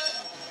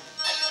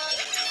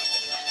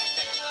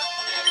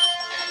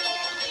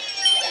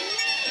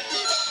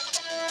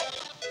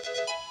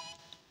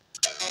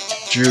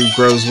 Drew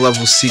grows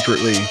level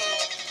secretly.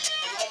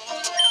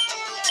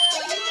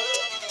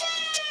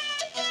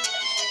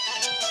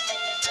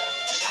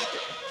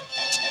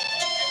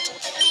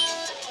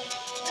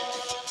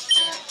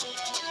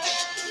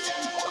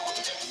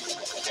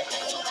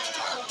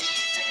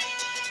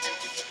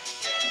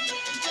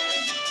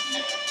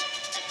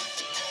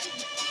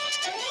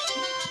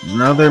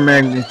 Another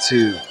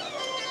magnitude.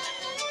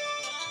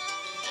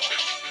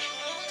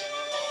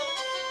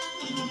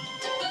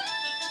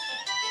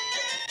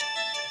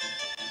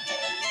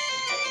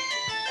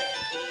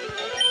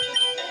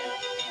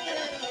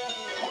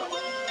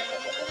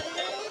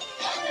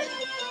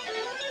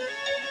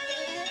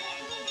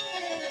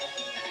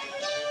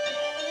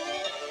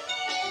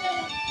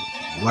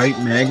 Light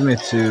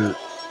magnitude.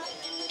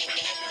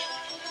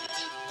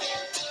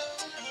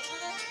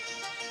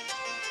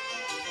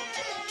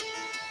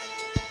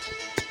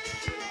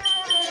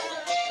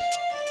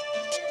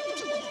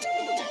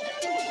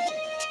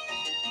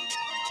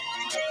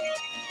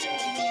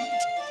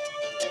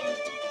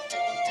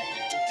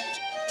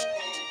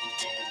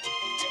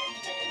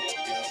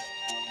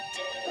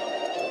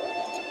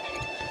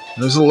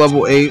 There's a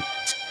level 8.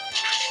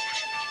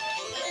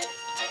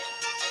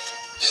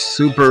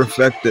 Super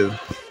effective.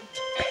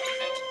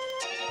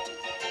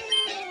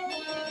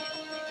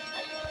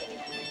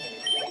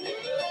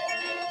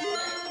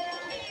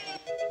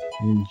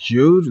 And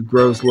Jude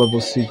grows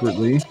level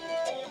secretly.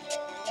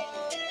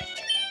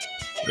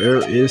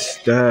 There is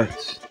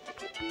stats.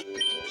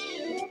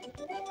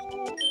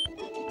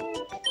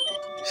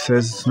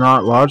 Says it's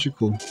not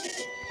logical.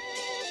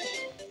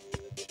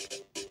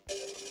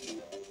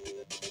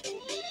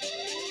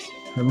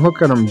 And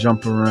look at him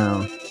jump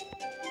around.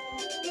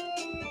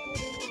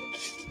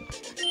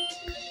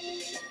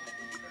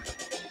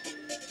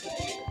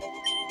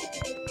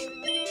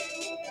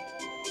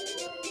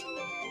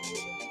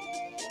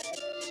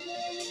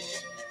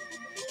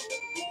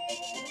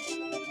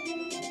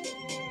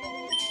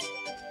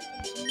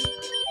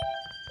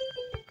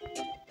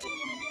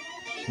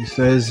 She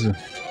says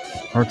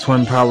our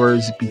twin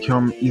powers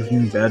become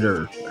even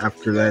better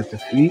after that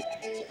defeat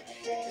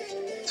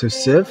to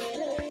Sif.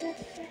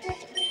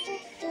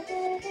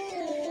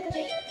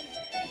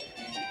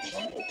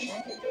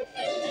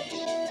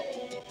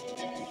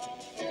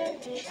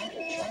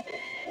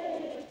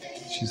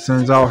 She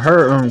sends out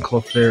her own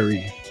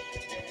Clefairy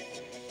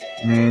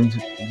and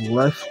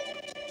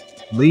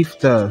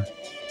Leafta.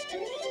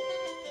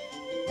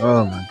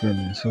 Oh my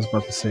goodness, I was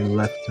about to say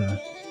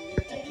Lefta.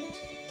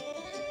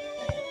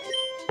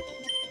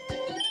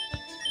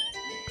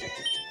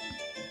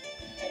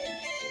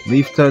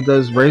 Leafta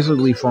does Razor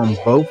Leaf on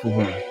both of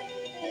them.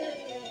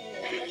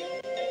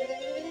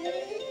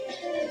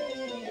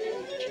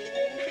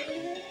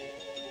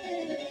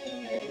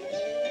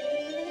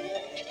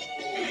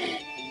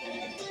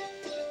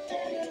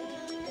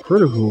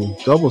 Critical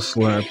double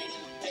slap.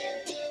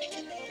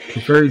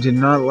 Clefairy did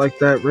not like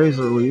that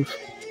Razor Leaf.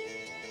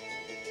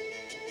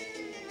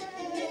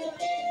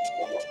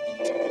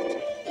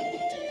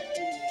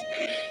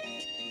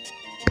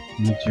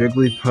 And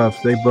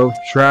Jigglypuff, they both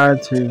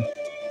tried to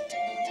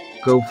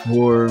go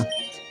for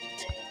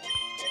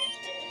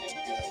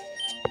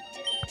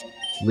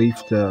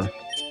Leafta.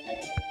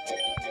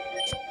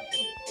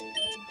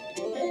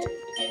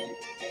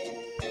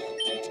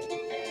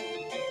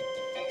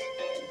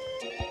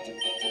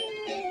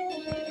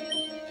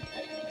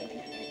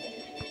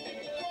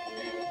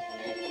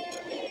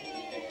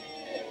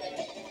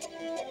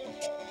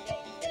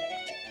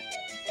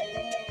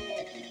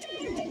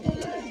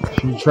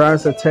 She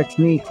tries a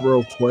technique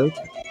real quick.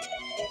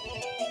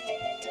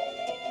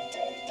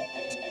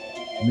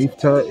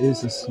 Leafta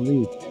is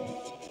asleep.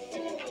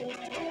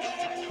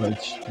 But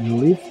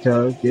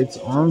Leafta gets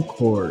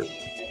encored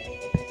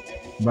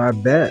by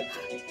Beth.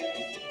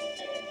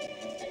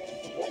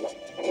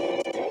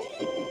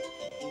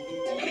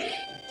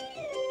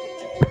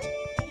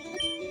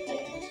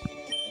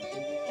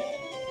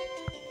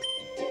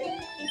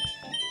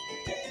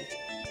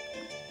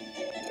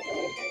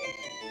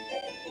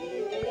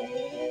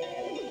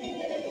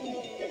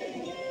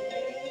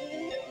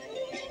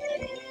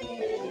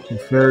 The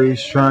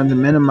fairy's trying to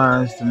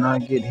minimize to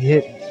not get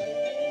hit.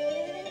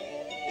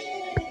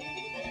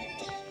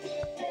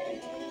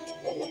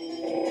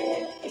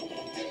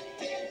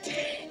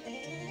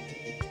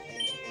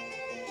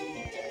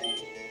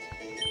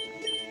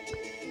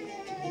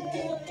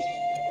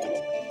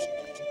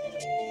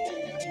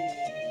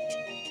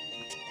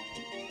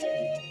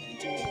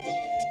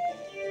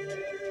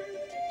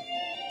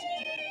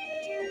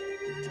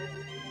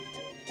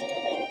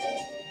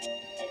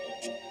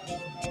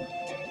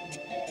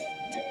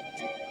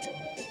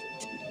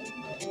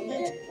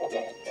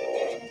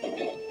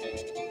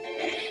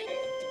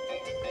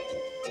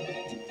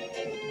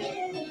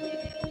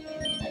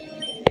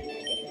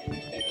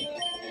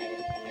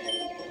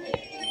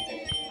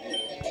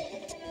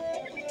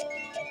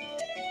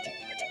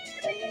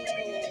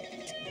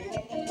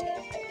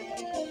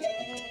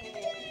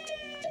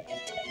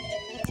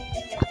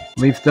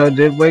 Leafta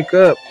did wake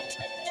up.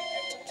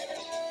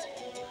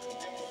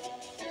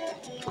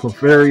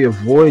 Clefairy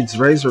avoids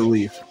Razor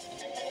Leaf,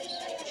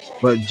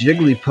 but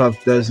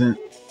Jigglypuff doesn't.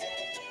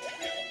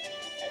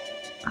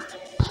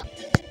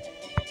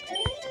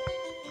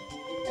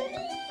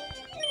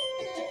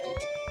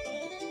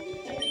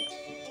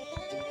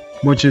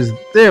 Which is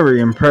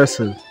very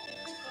impressive.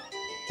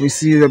 We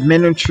see the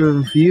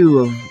miniature view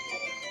of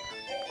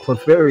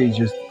Clefairy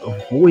just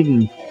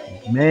avoiding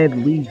mad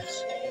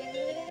leaves.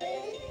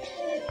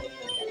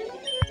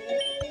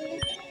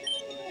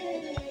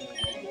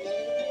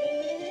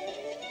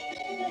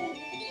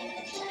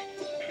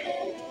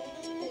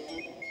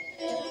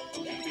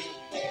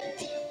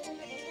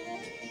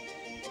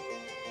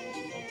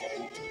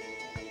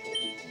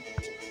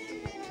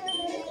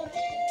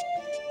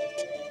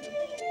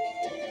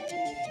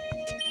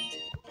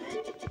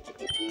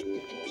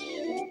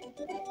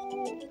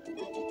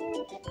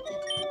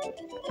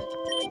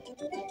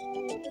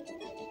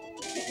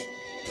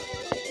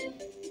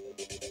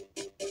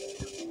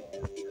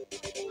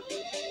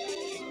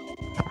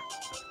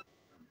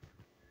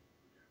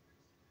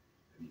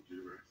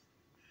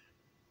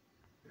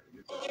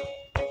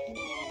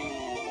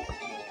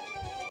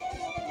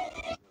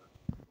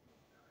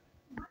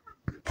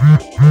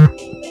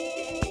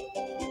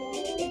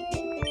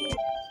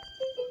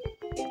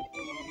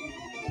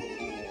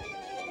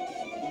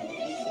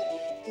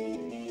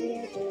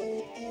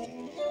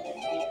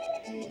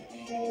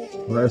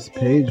 Last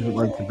page would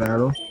like to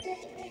battle.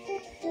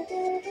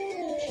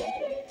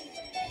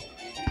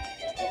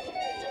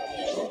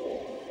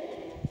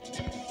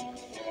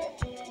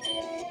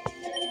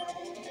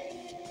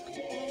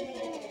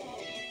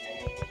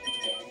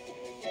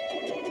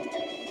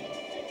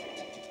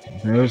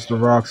 There's the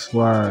rock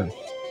slide.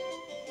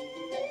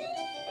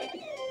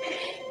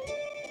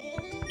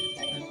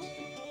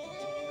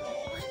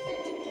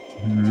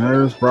 And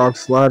there's rock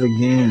slide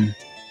again.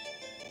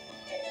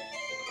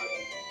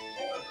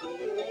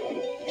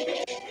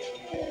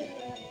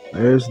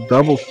 There's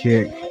double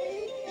kick.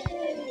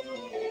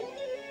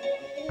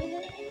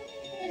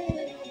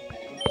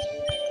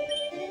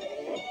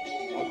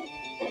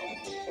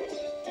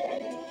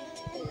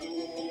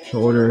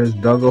 Shoulder has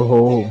dug a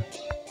hole.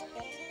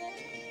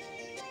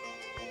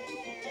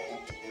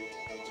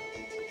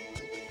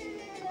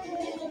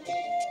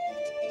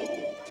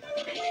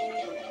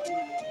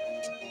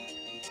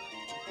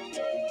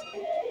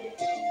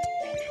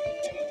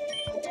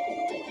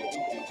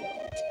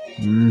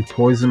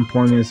 Poison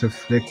point is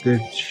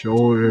afflicted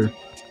shoulder.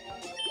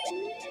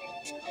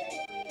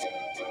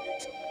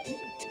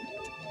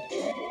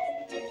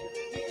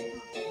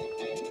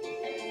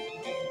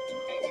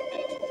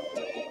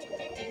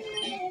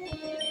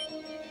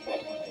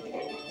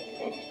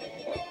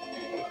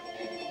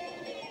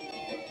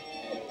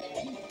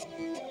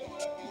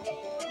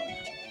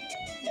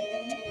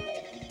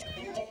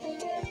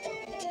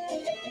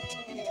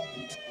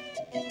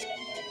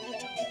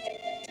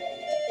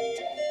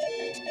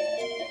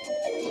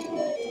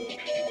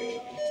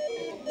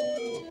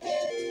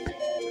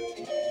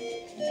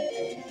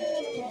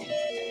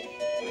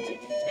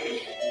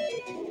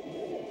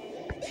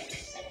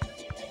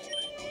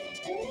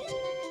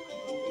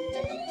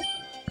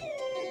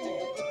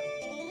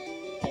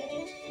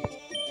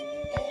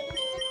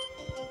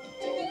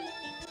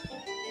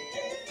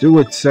 Do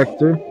it,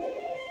 Sector.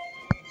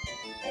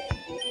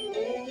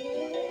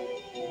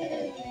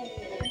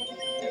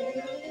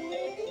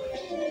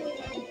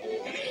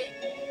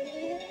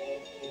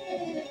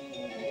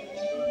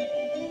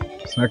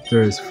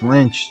 Sector is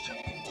flinched.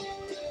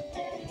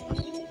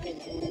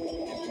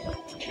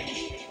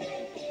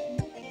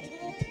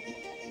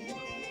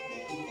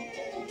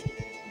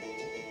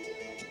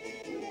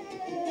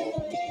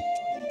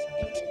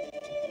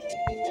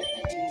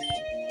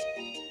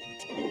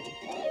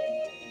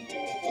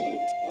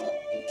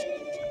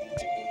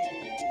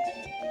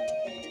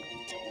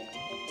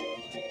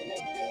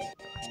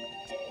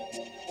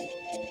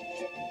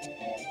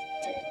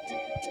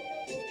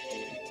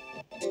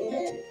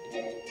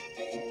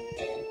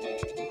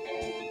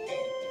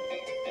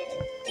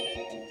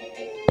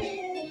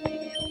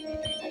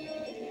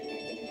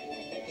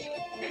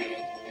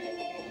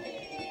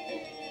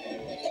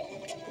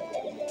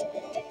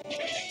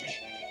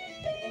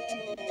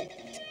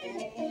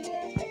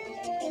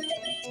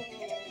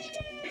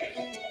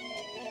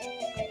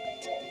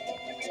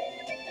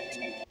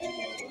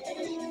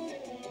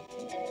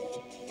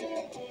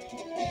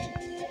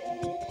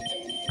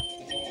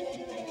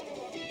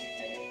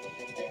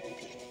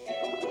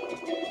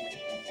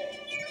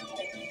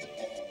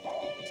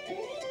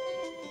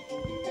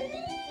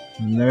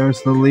 And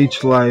there's the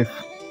leech life.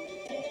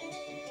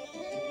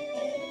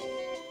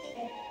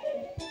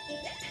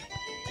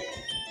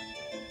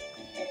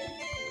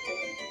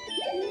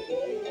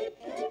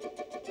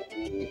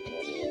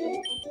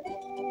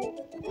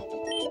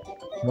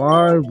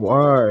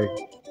 Why?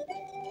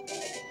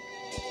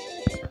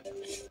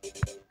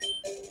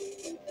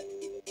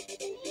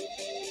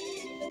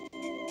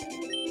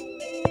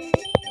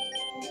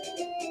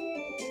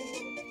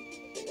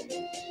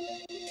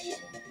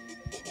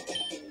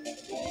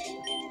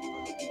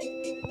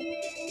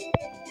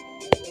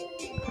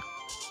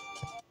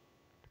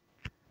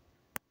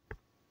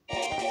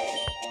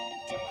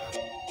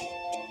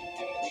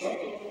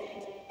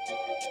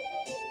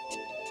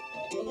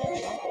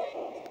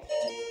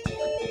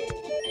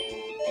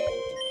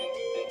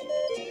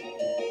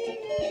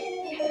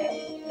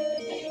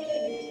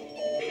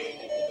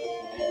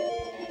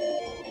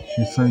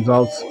 She sends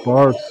out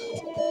Sparks.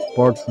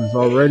 Sparks is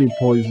already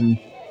poisoned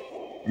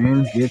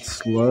and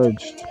gets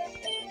sludged.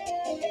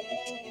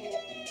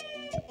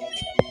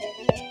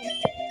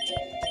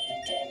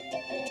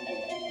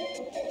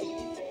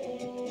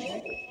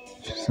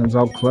 She sends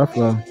out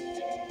Clefla.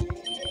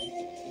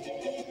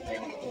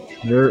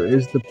 There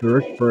is the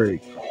brick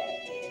break.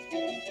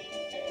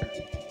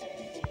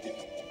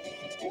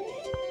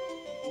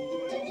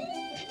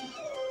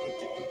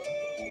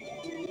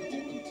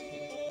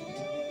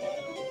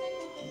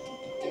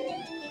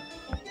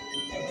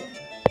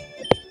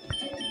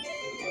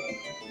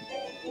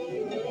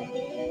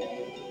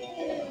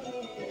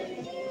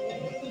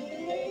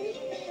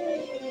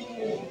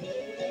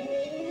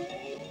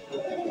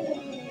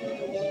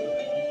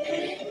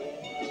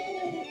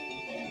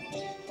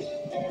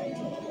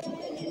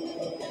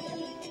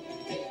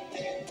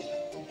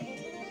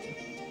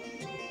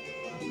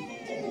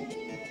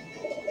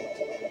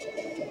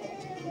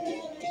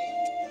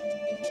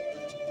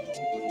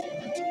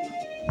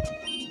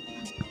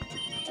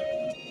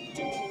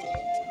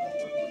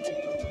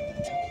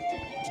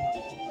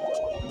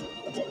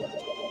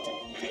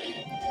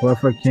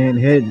 Clefla can't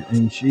hit,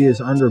 and she is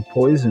under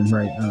poison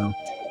right now.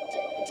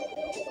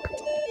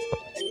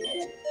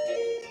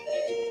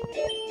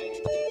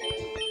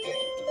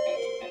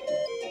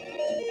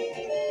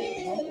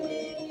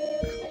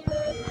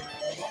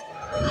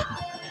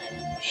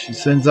 She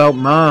sends out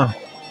Ma.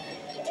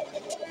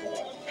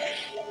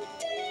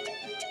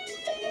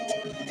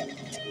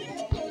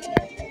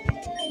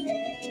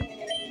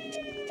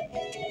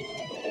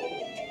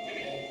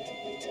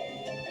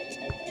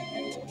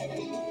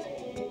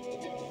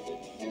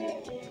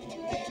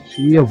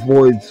 She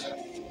avoids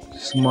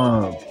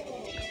Smog.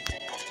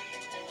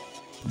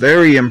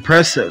 Very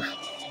impressive.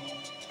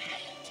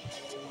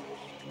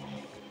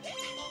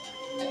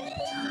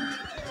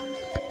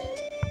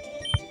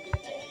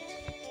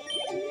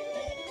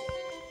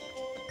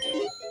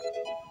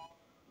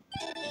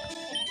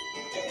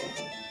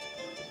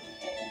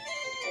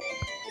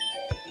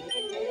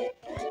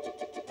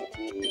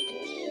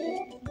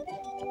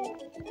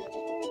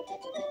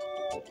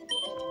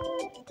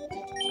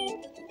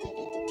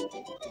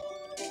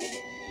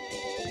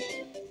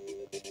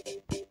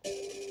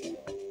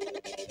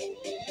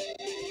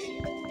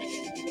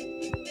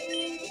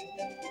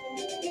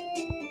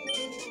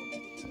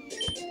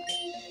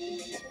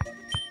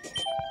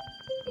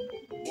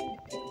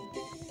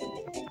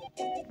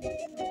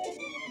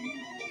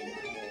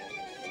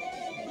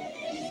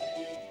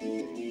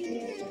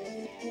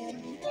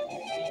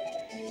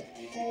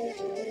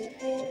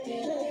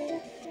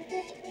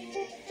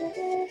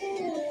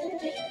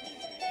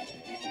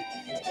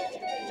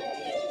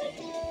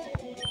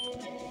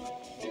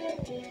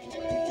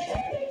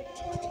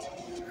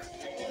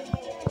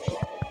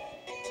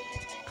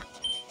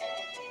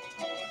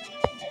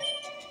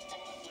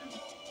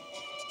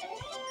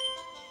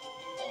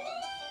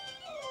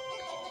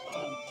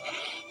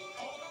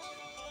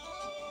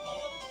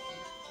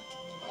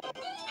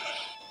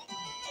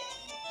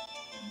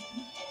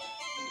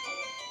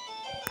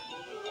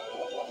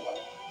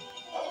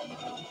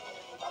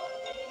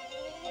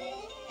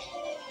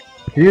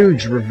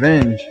 Huge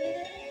revenge.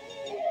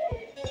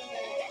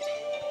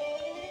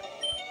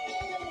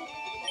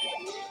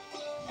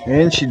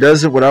 And she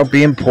does it without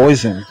being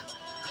poisoned.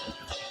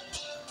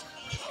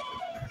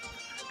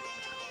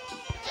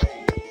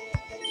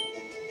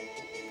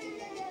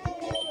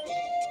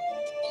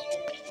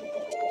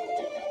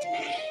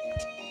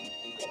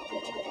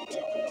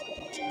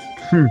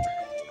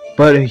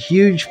 But a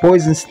huge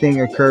poison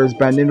sting occurs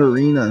by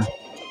Nidorina.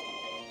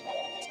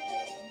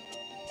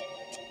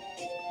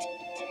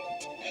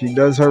 She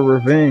does her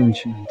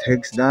revenge and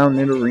takes down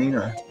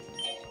Nidorina.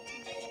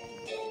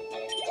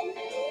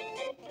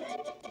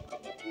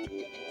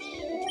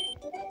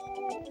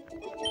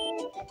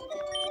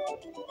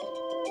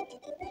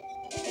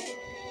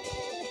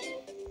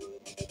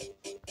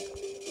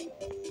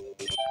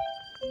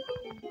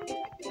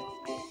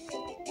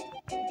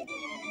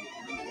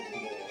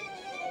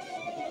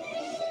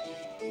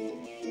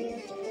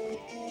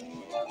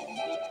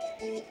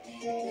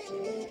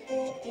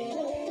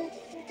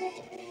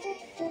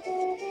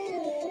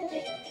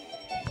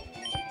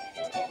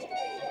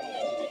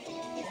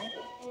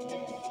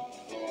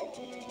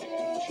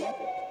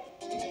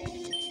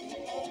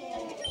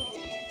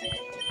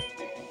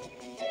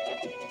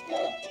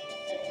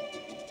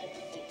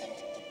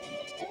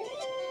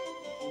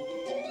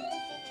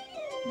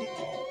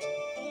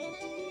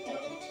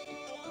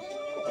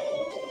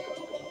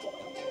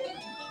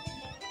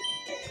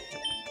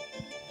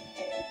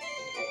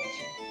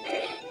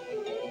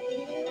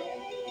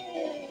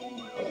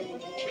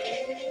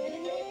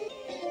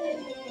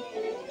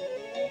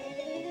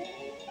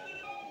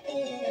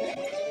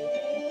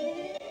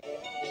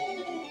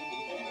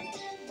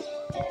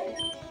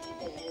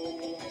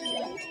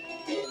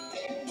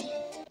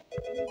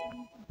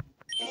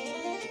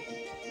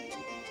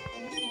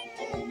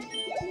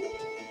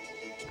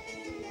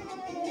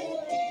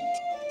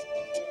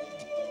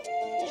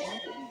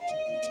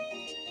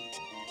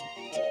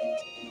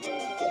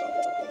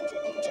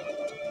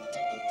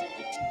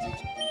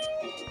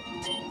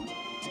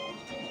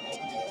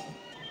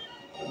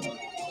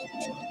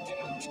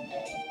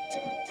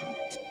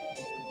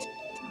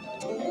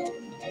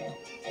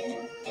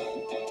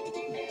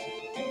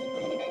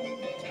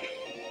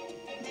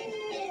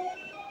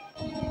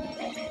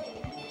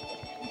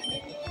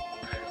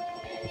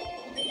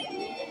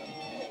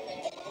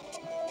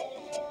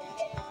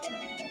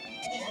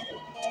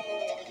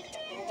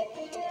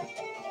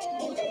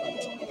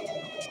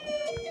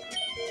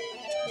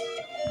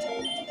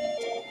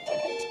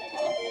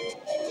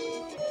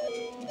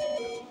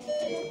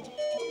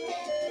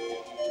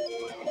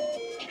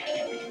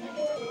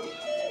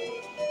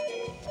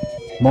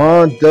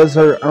 Ma does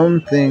her own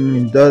thing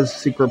and does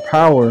secret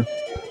power,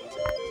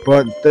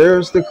 but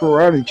there's the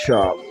karate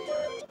chop.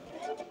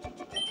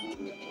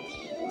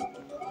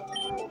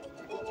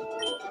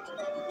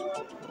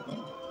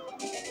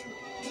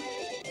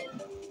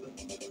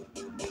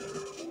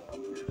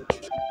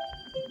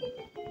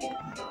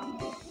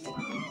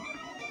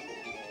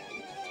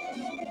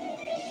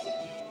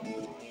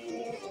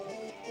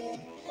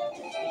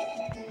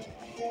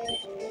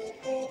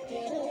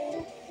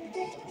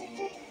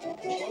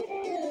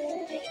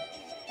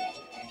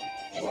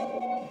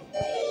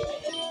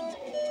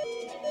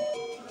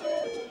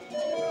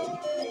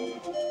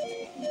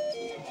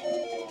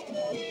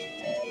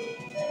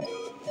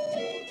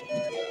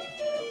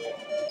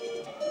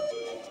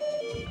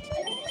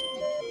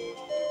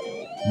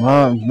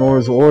 Ma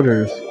ignores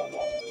orders.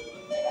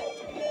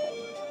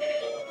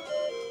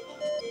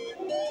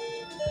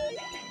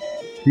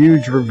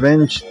 Huge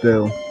revenge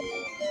still.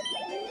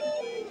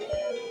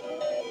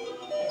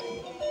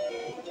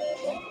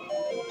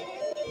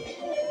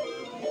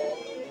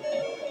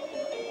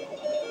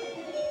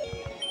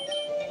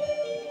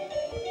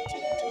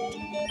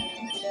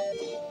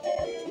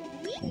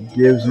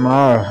 Gives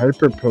Ma a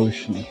hyper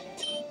potion.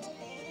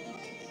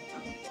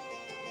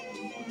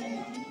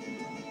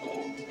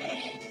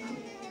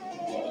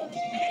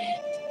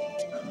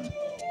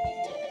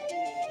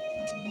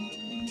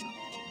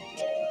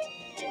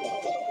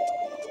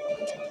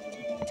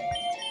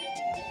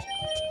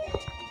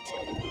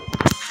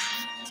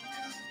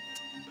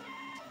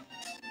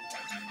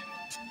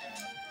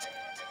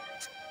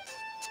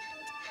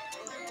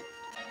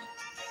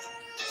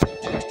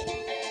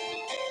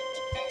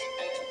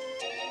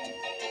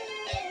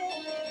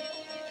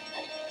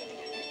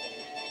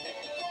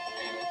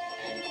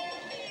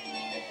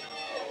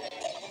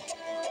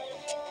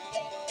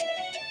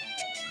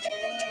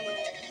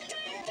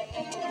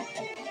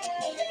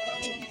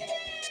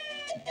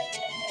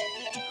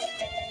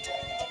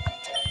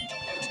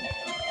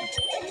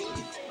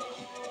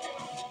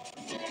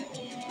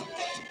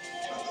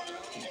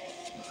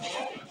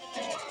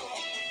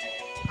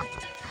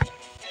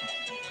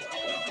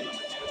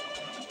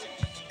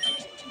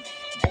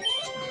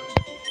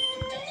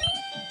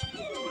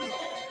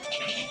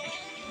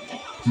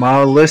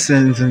 Ma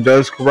listens and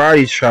does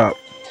karate chop.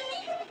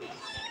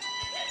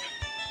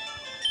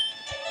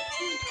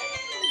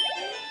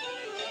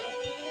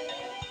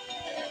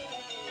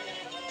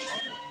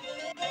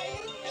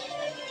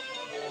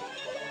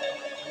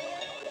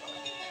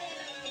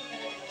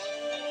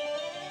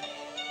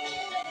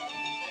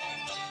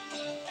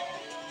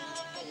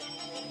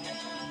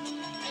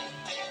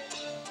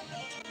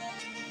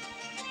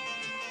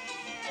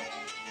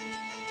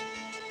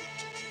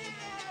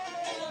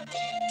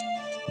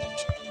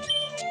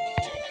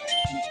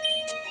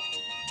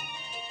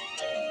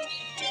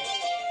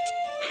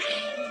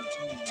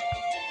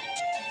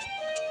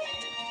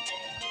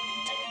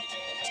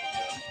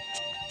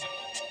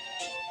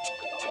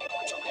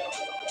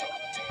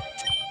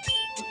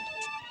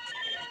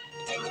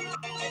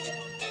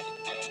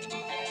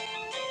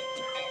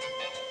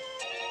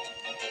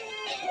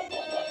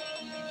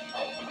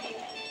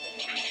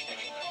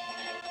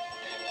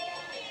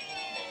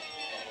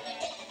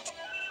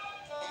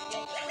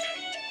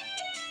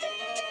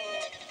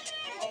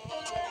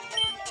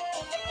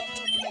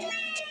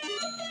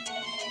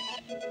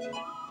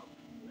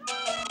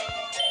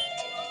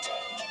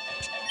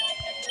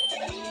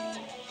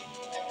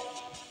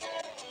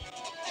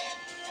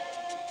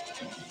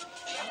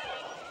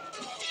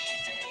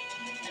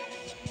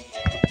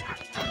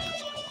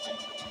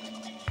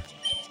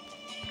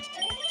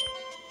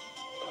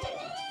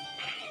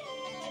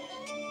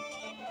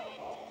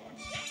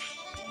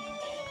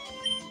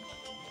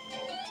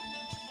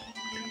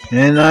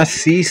 And I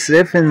see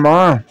Sif and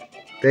Ma.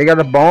 They got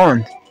a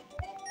bond.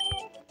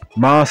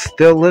 Ma's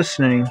still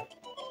listening.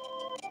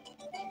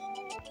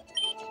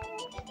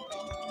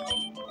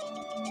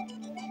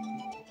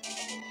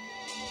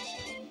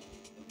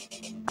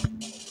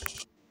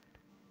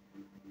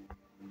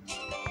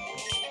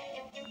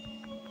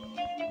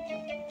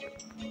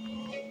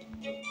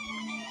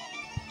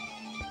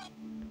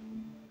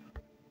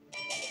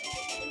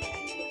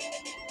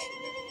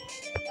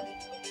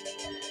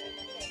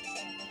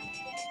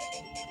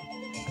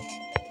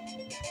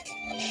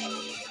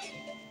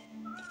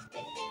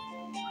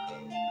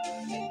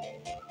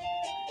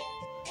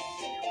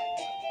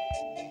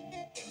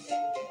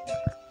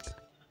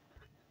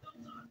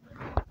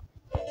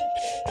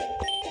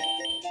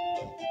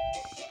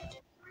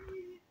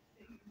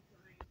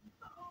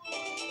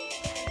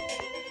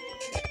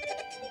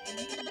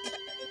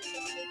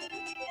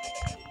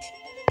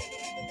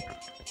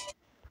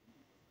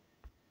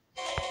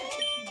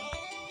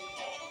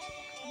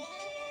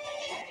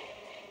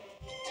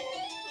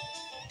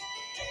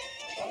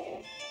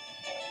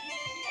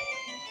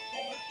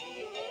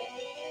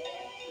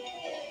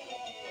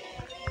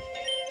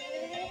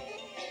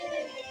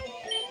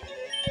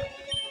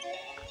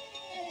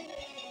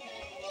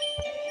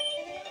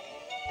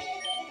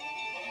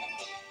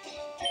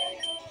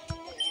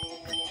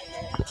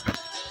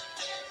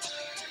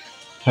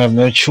 Have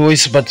no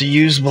choice but to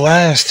use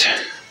Blast.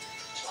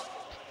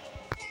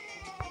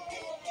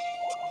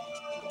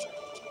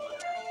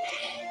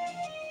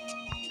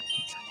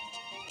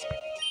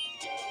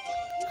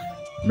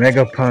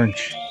 Mega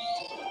Punch.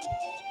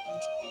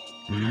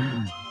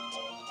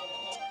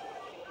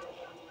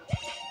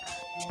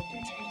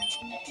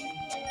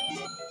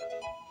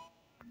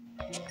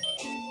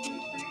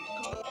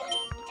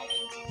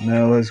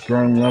 Now let's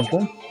ground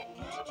level.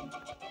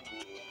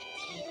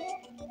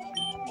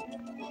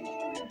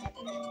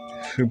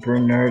 Super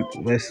Nerd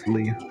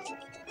Leslie.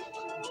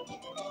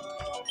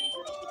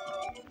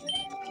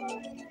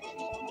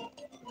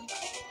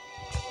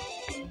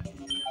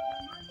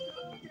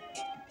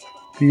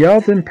 The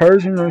elf and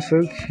Persian are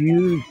so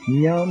cute.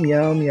 Meow,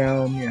 meow,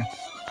 meow, meow.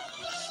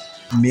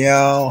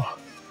 Meow.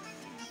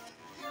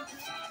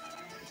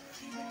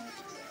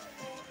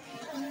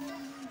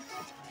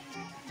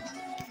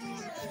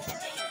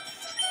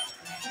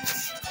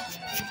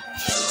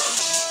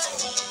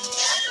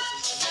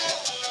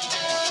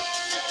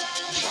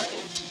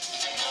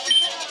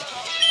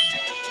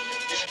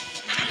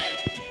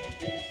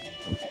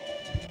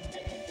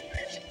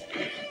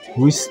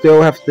 We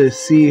still have to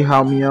see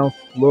how Meow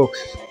looks.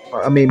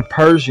 I mean,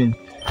 Persian.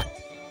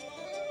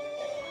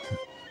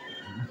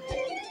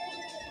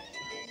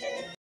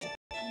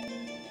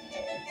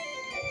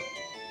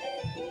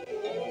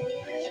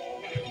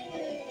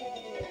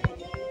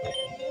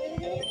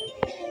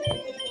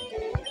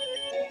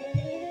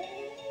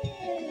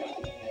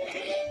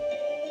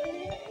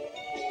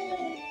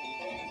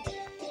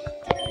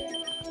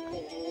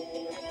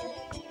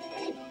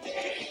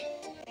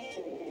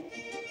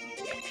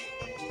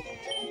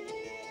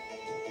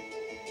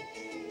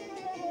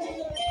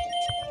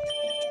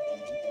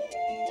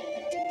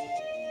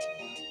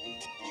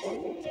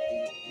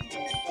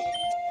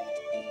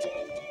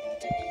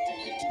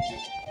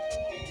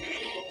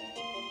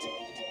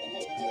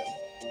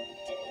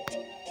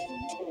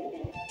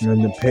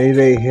 And the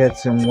payday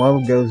hits and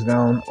one goes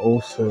down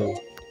also.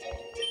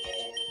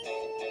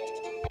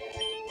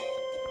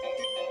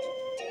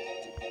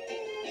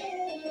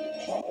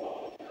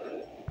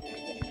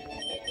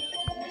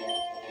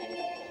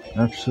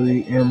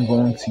 Actually, am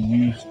going to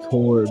use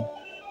Torb.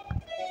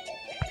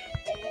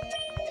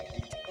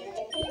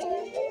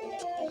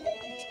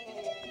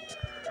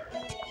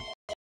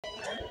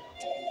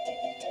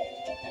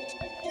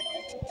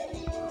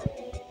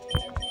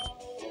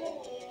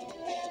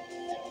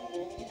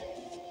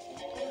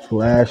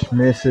 Flash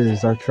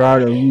misses. I try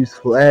to use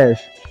Flash.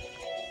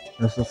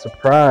 That's a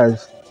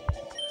surprise.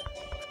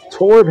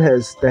 Torb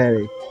has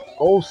static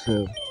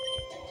also.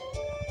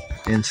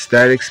 And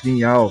statics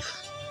me off.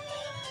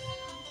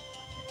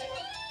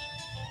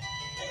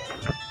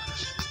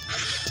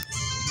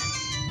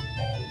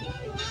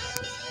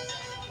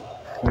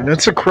 And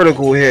that's a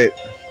critical hit.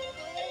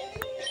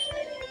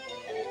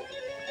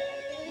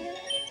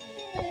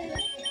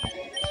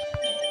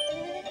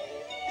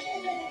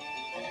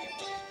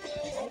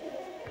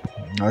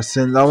 I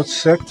send out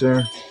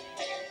Sector.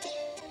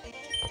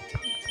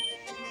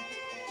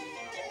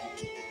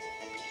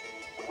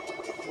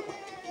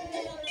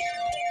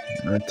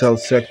 I tell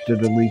Sector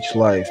to leech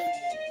life.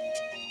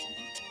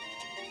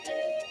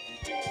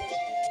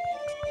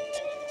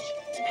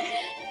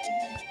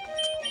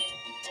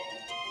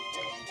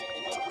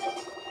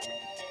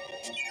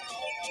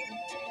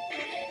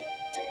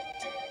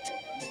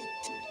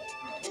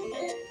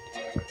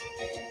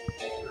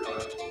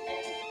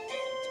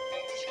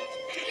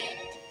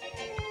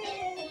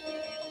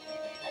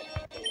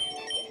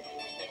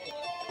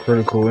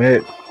 Critical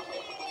hit.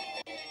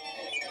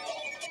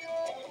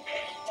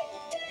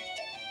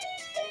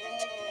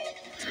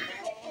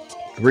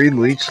 Three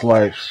leech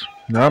lives.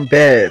 Not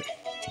bad.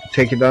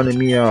 Take it down to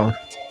meow.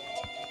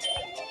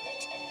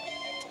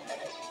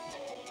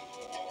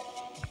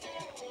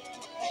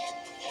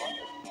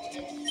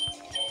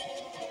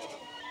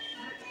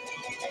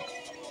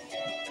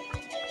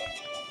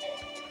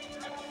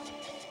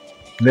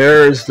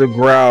 There's the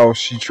growl.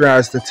 She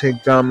tries to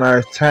take down my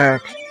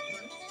attack.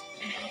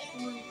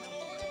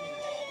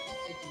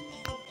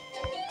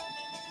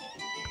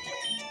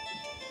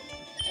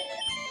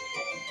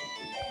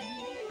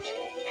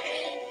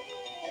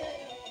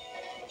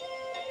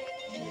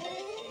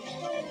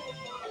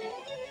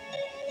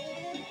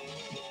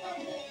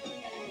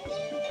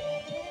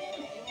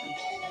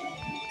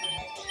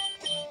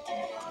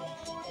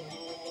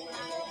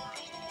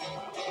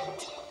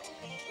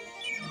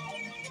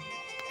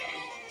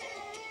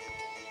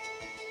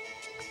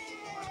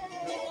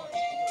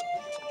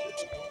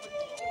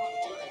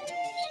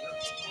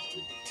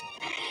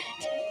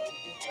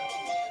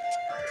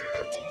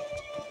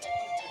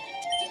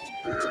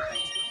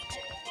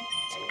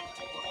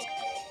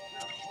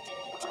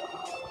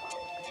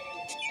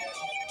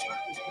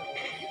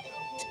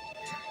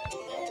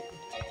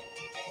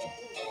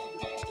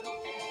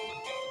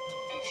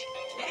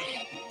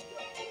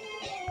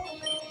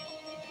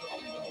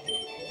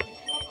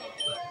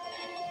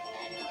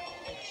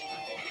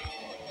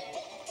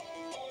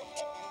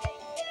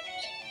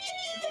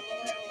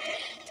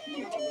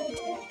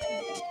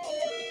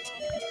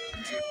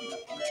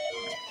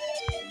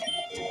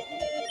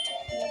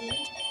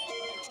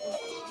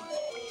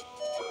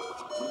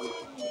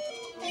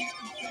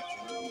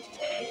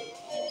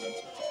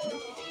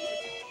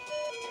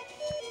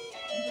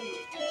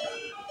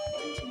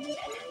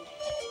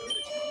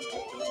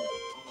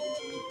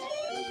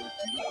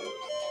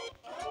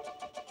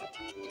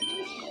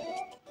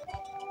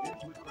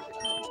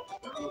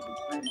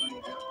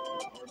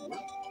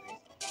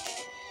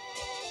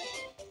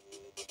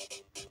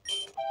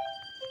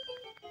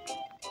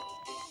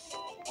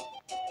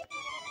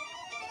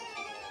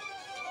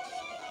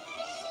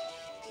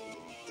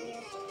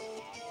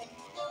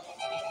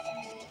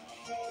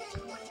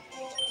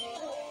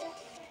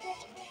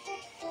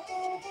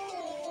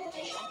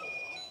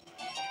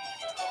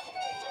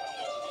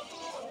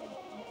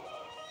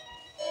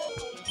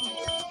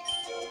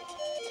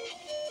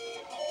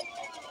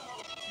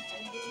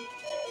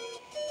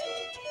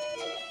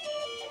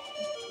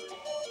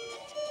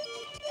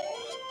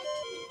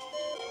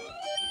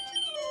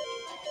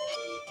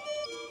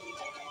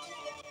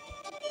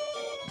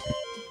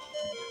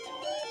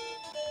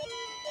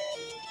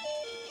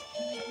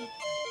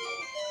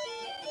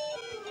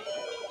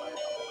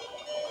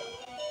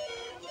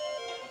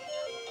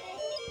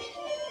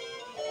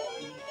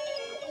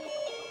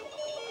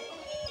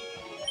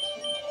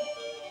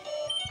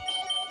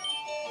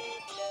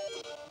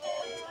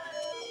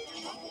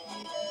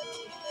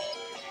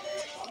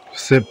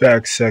 Sit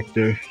back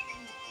sector.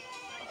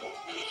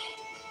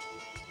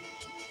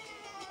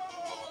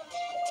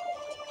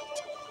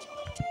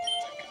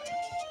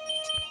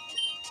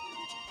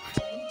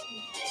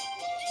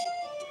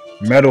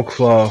 Metal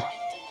Claw.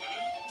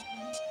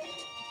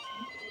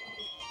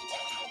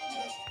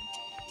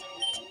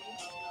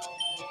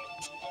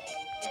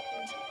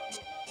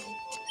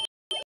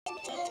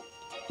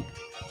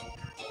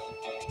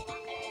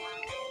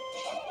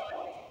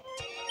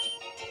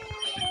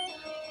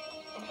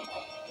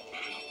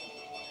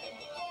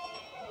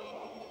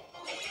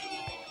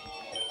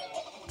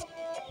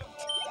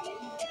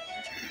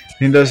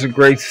 He does a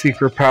great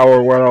secret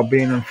power while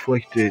being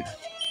inflicted.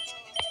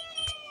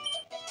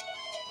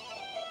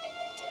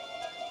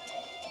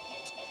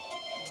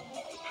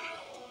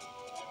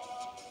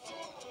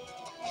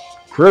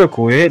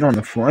 Critical hit on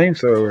the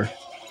flamethrower.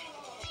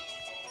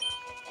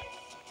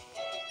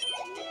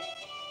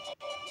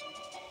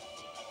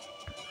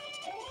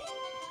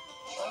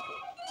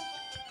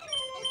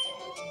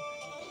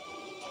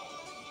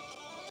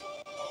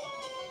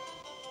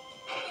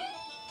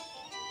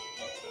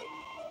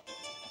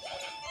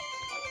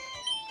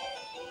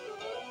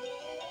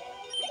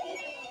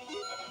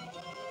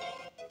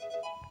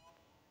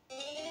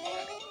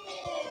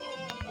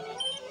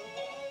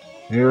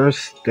 Here are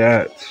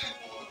stats.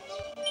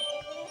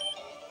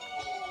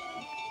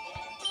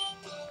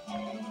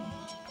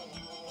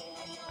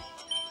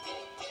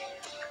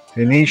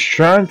 And he's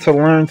trying to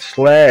learn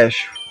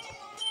Slash,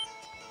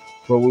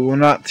 but we will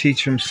not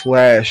teach him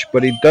Slash.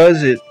 But he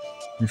does it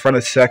in front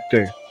of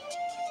Sector.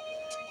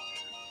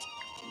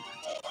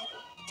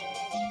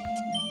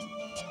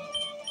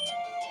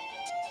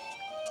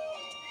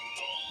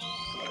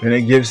 And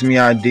it gives me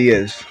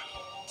ideas.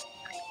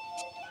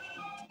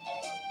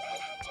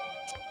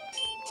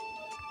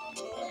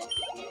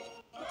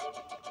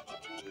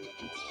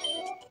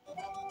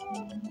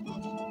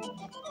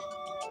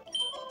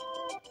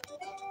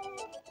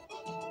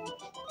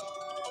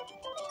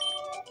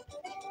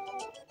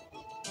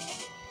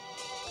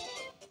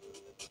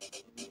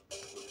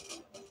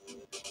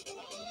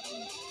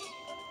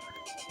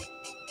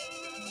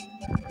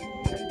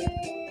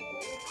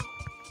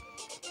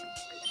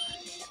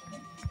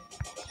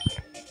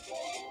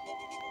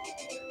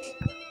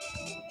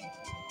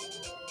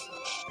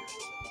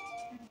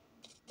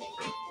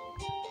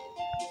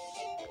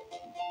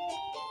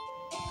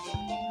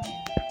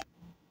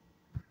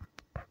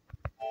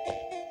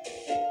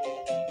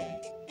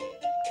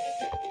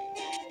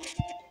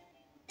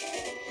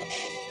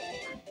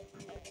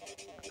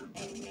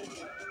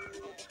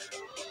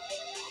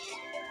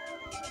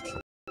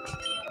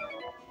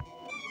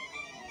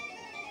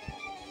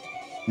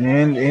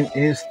 And it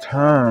is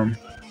time.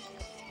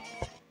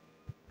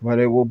 But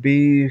it will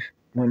be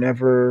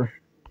whenever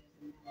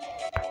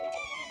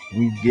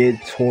we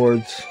get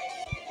towards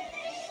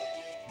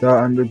the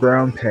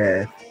underground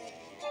path.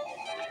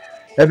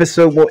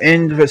 Episode will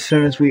end as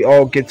soon as we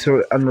all get to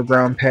the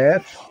underground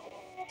path.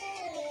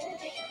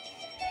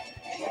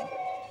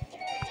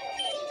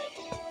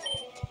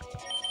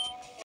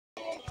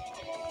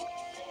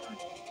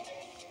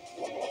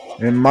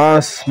 And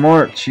Ma's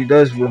smart. She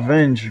does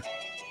revenge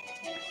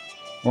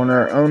on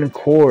her own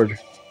accord.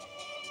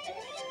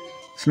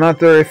 It's not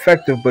very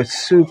effective, but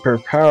super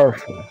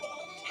powerful.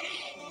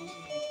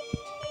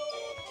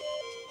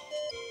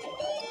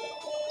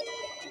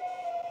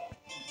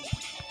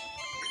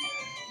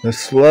 The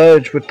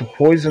sludge with the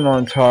poison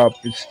on top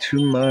is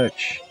too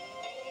much.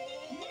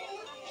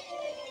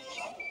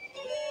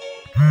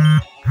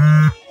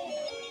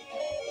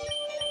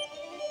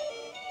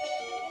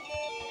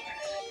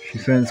 She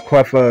sends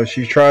Cleffa.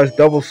 She tries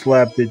double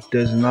slap. It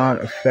does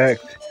not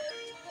affect.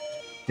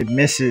 It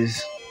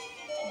misses.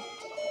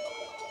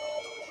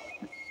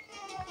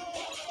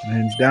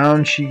 And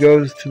down she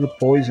goes to the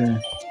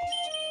poison.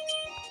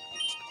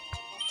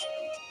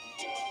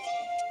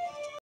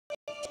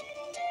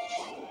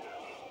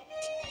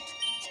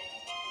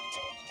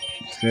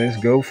 She says,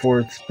 go for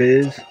it,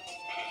 Spiz.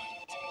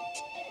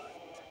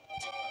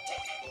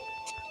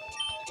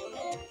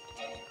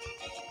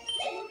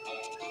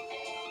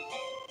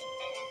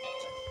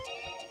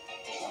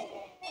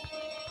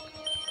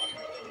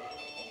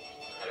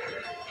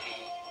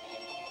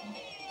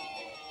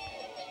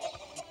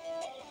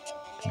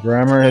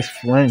 Grammar has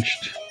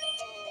flinched.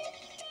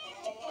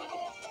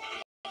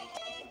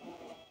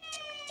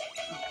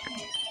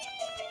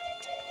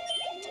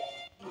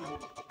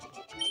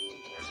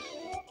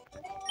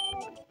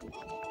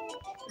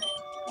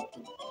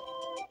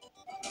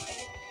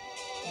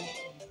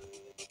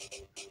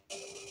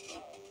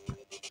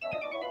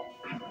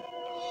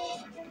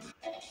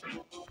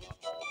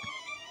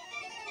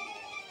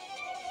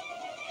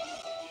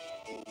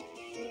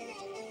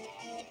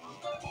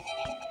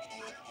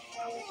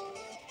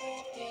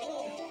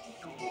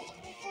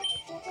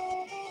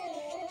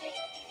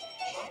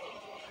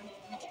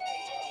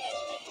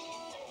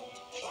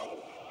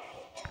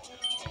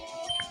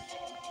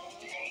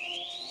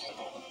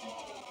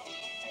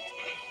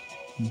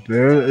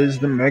 There is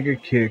the mega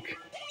kick.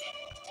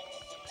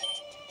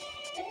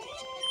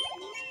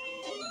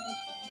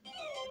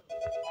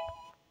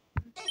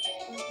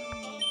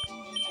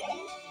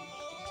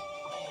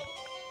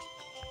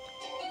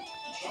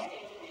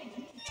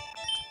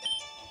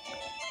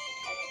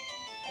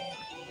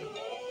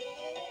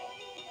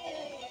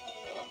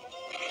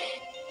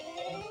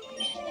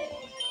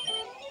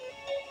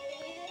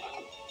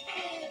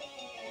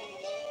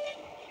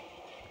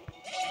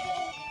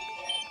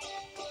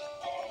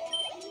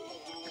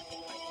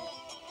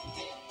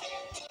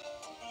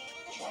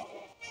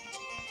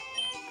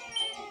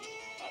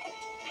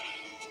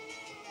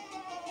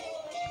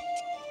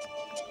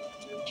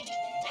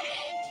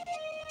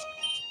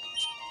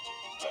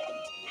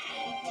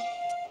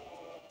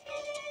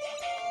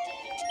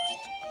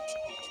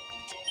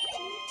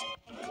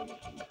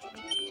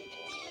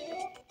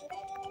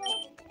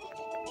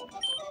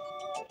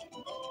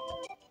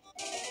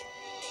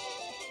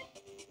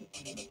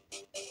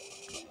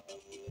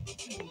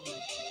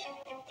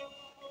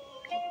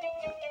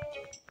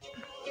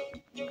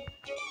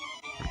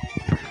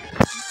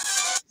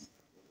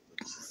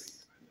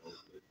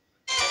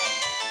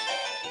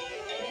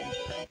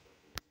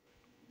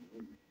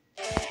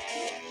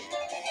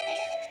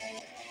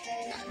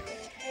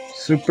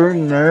 Super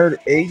Nerd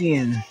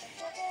Aiden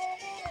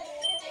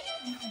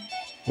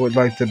would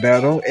like to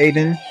battle.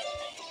 Aiden.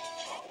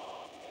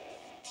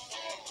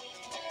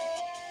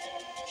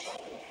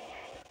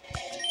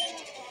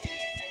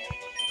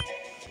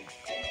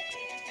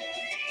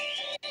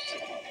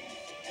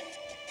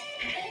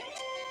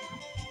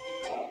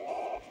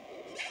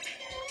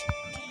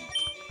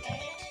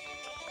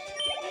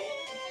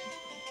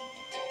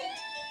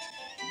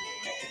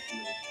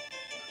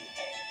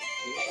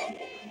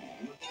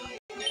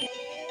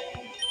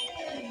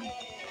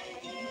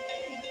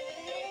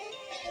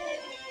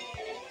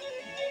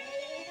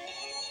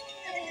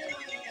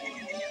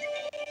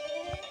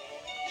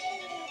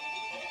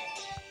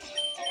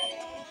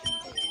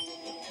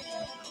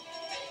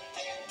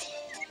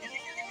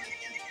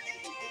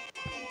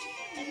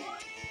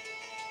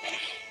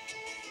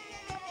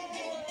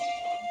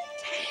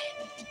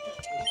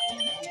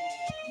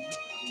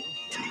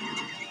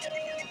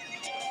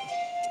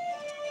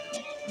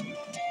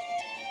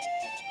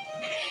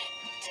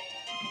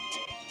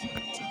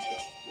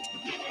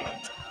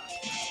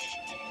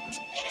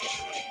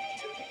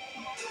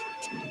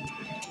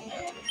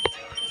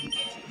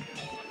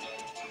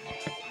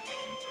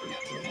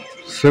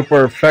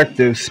 Super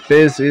effective.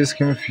 Spiz is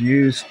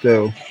confused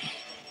though.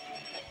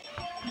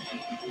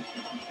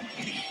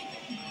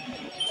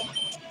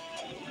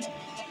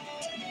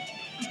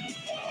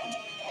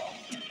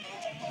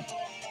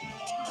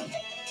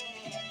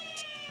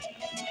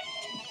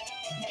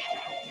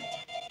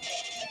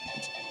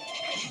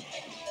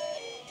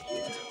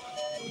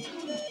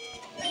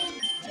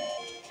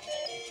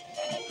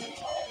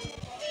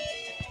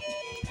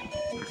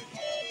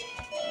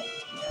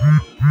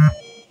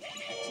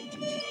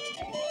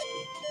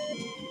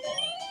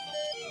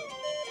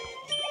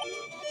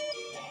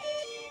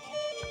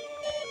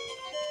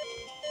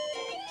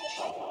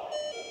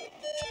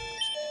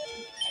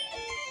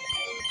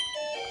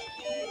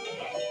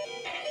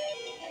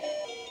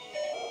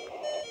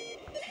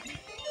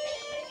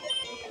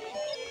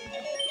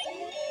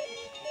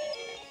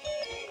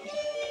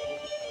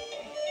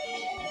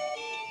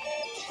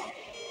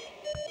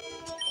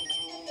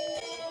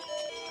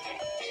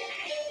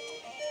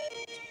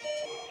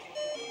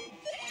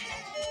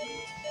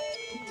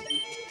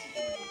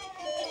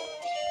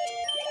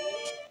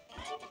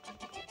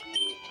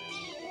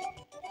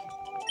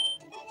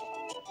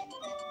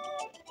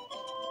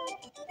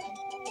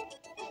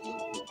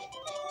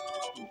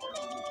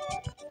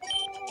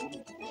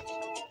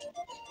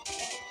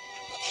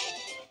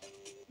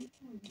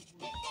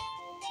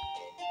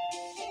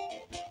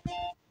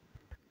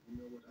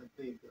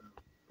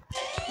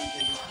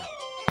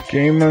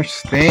 Gamer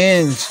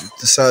stands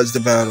decides the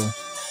battle.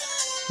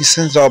 He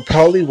sends out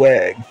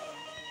Pollywag.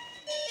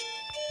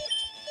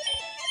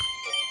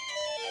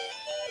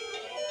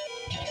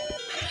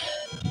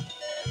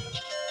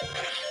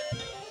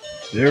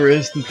 There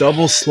is the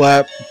double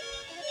slap.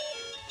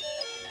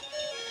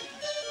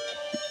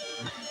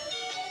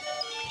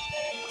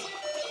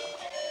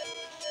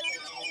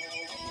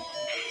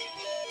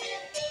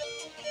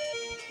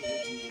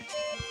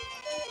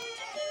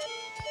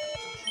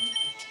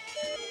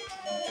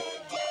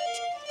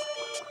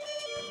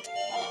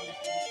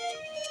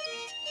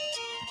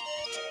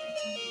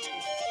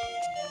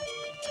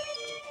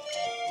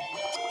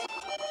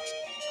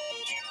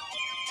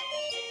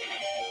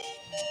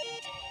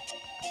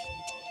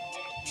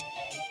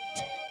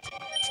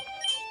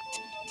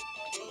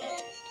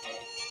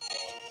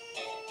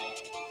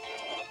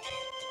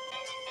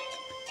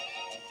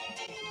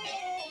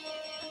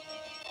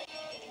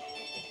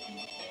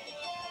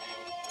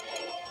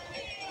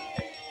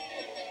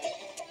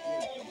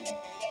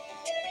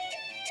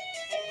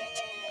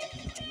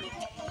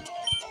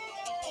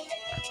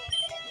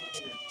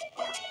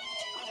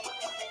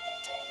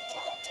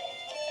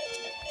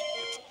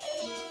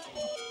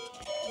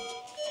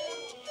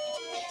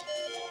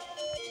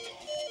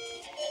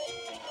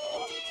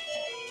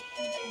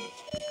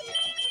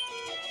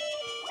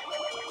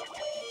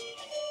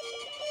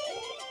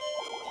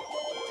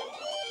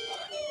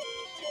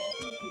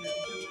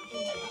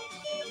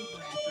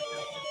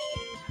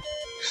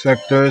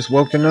 Sector is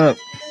woken up.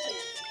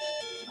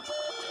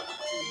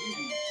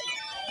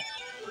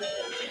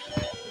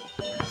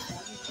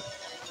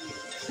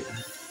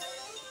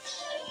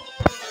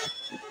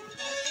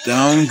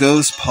 Down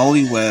goes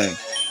Pollywag.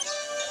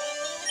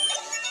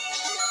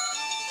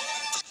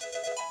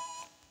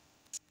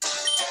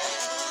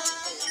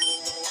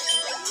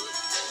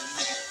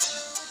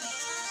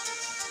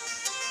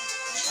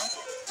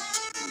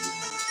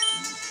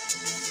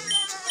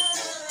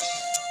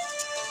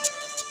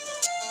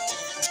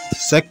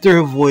 Sector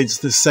avoids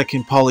the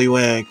second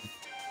Pollywag.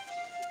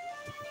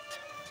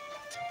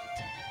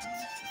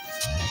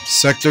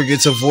 Sector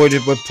gets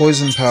avoided with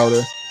poison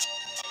powder.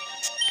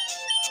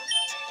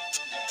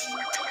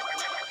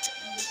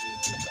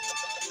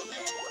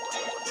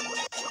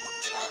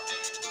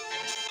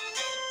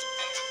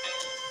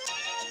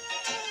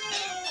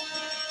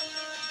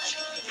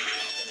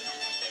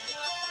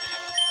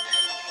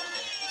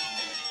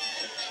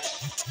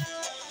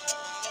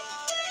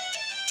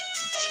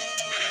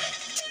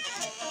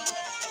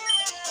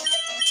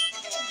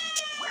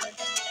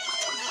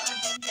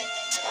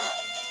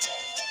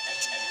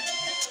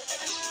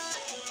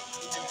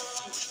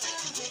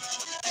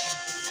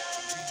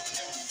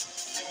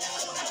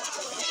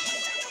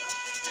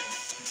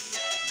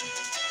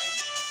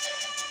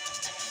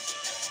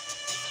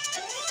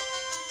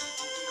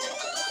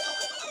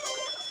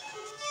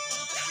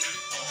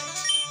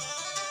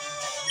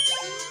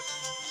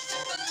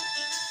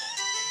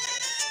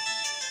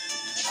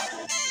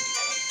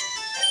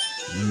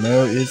 And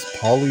there is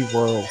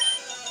Poliwhirl.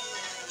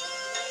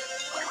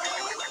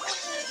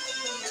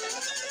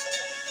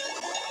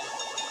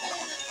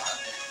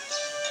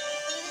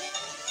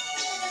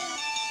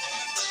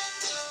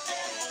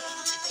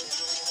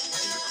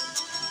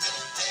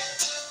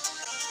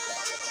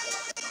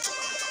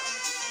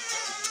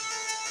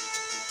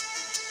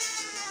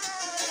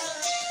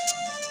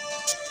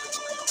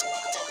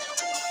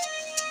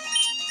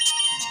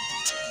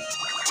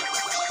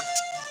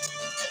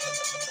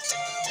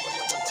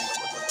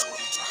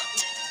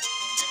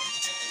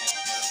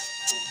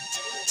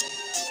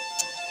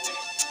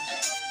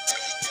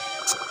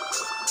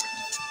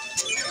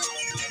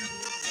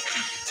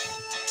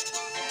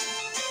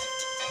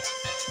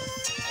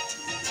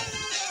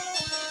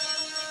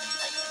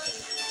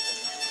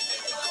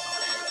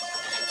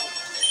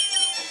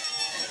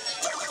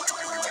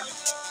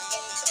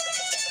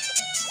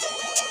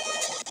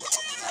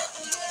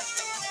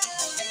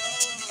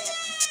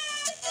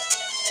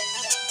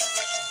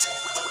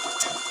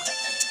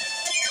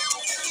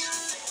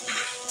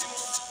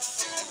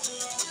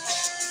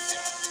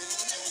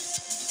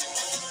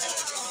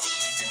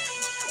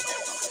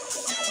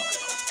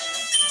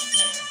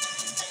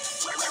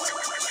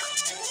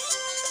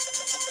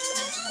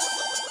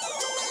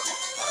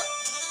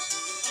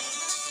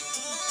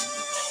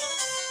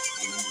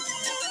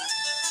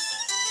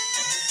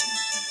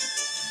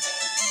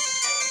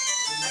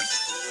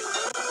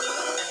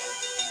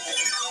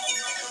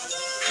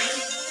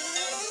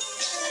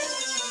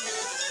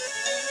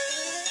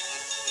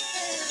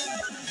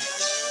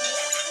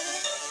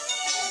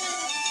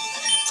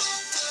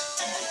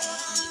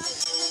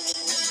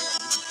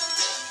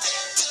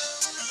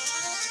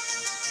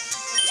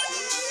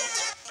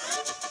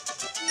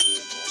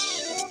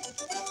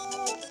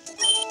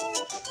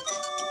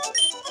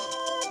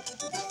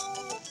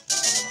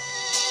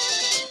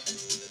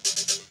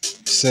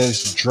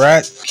 Says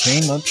Drat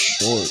came up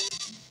short.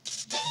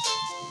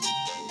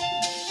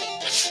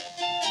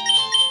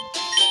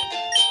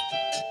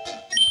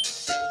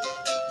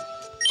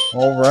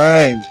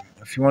 Alright,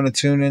 if you want to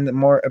tune in to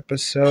more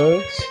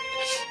episodes,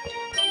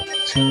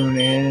 tune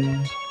in.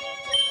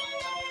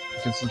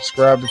 You can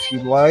subscribe if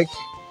you'd like,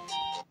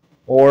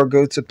 or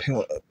go to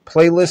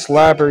playlist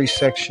library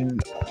section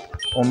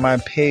on my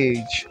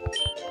page,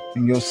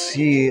 and you'll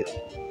see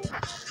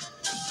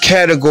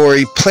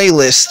category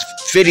playlist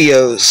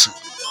videos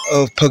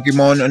of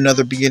Pokemon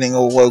Another Beginning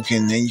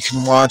Awoken, and you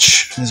can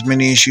watch as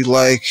many as you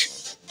like,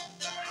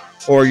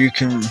 or you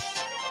can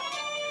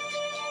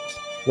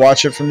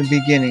watch it from the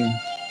beginning.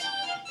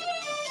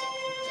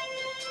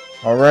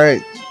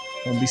 Alright,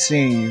 I'll be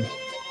seeing you.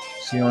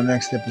 See you on the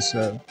next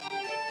episode.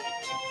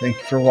 Thank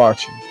you for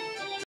watching.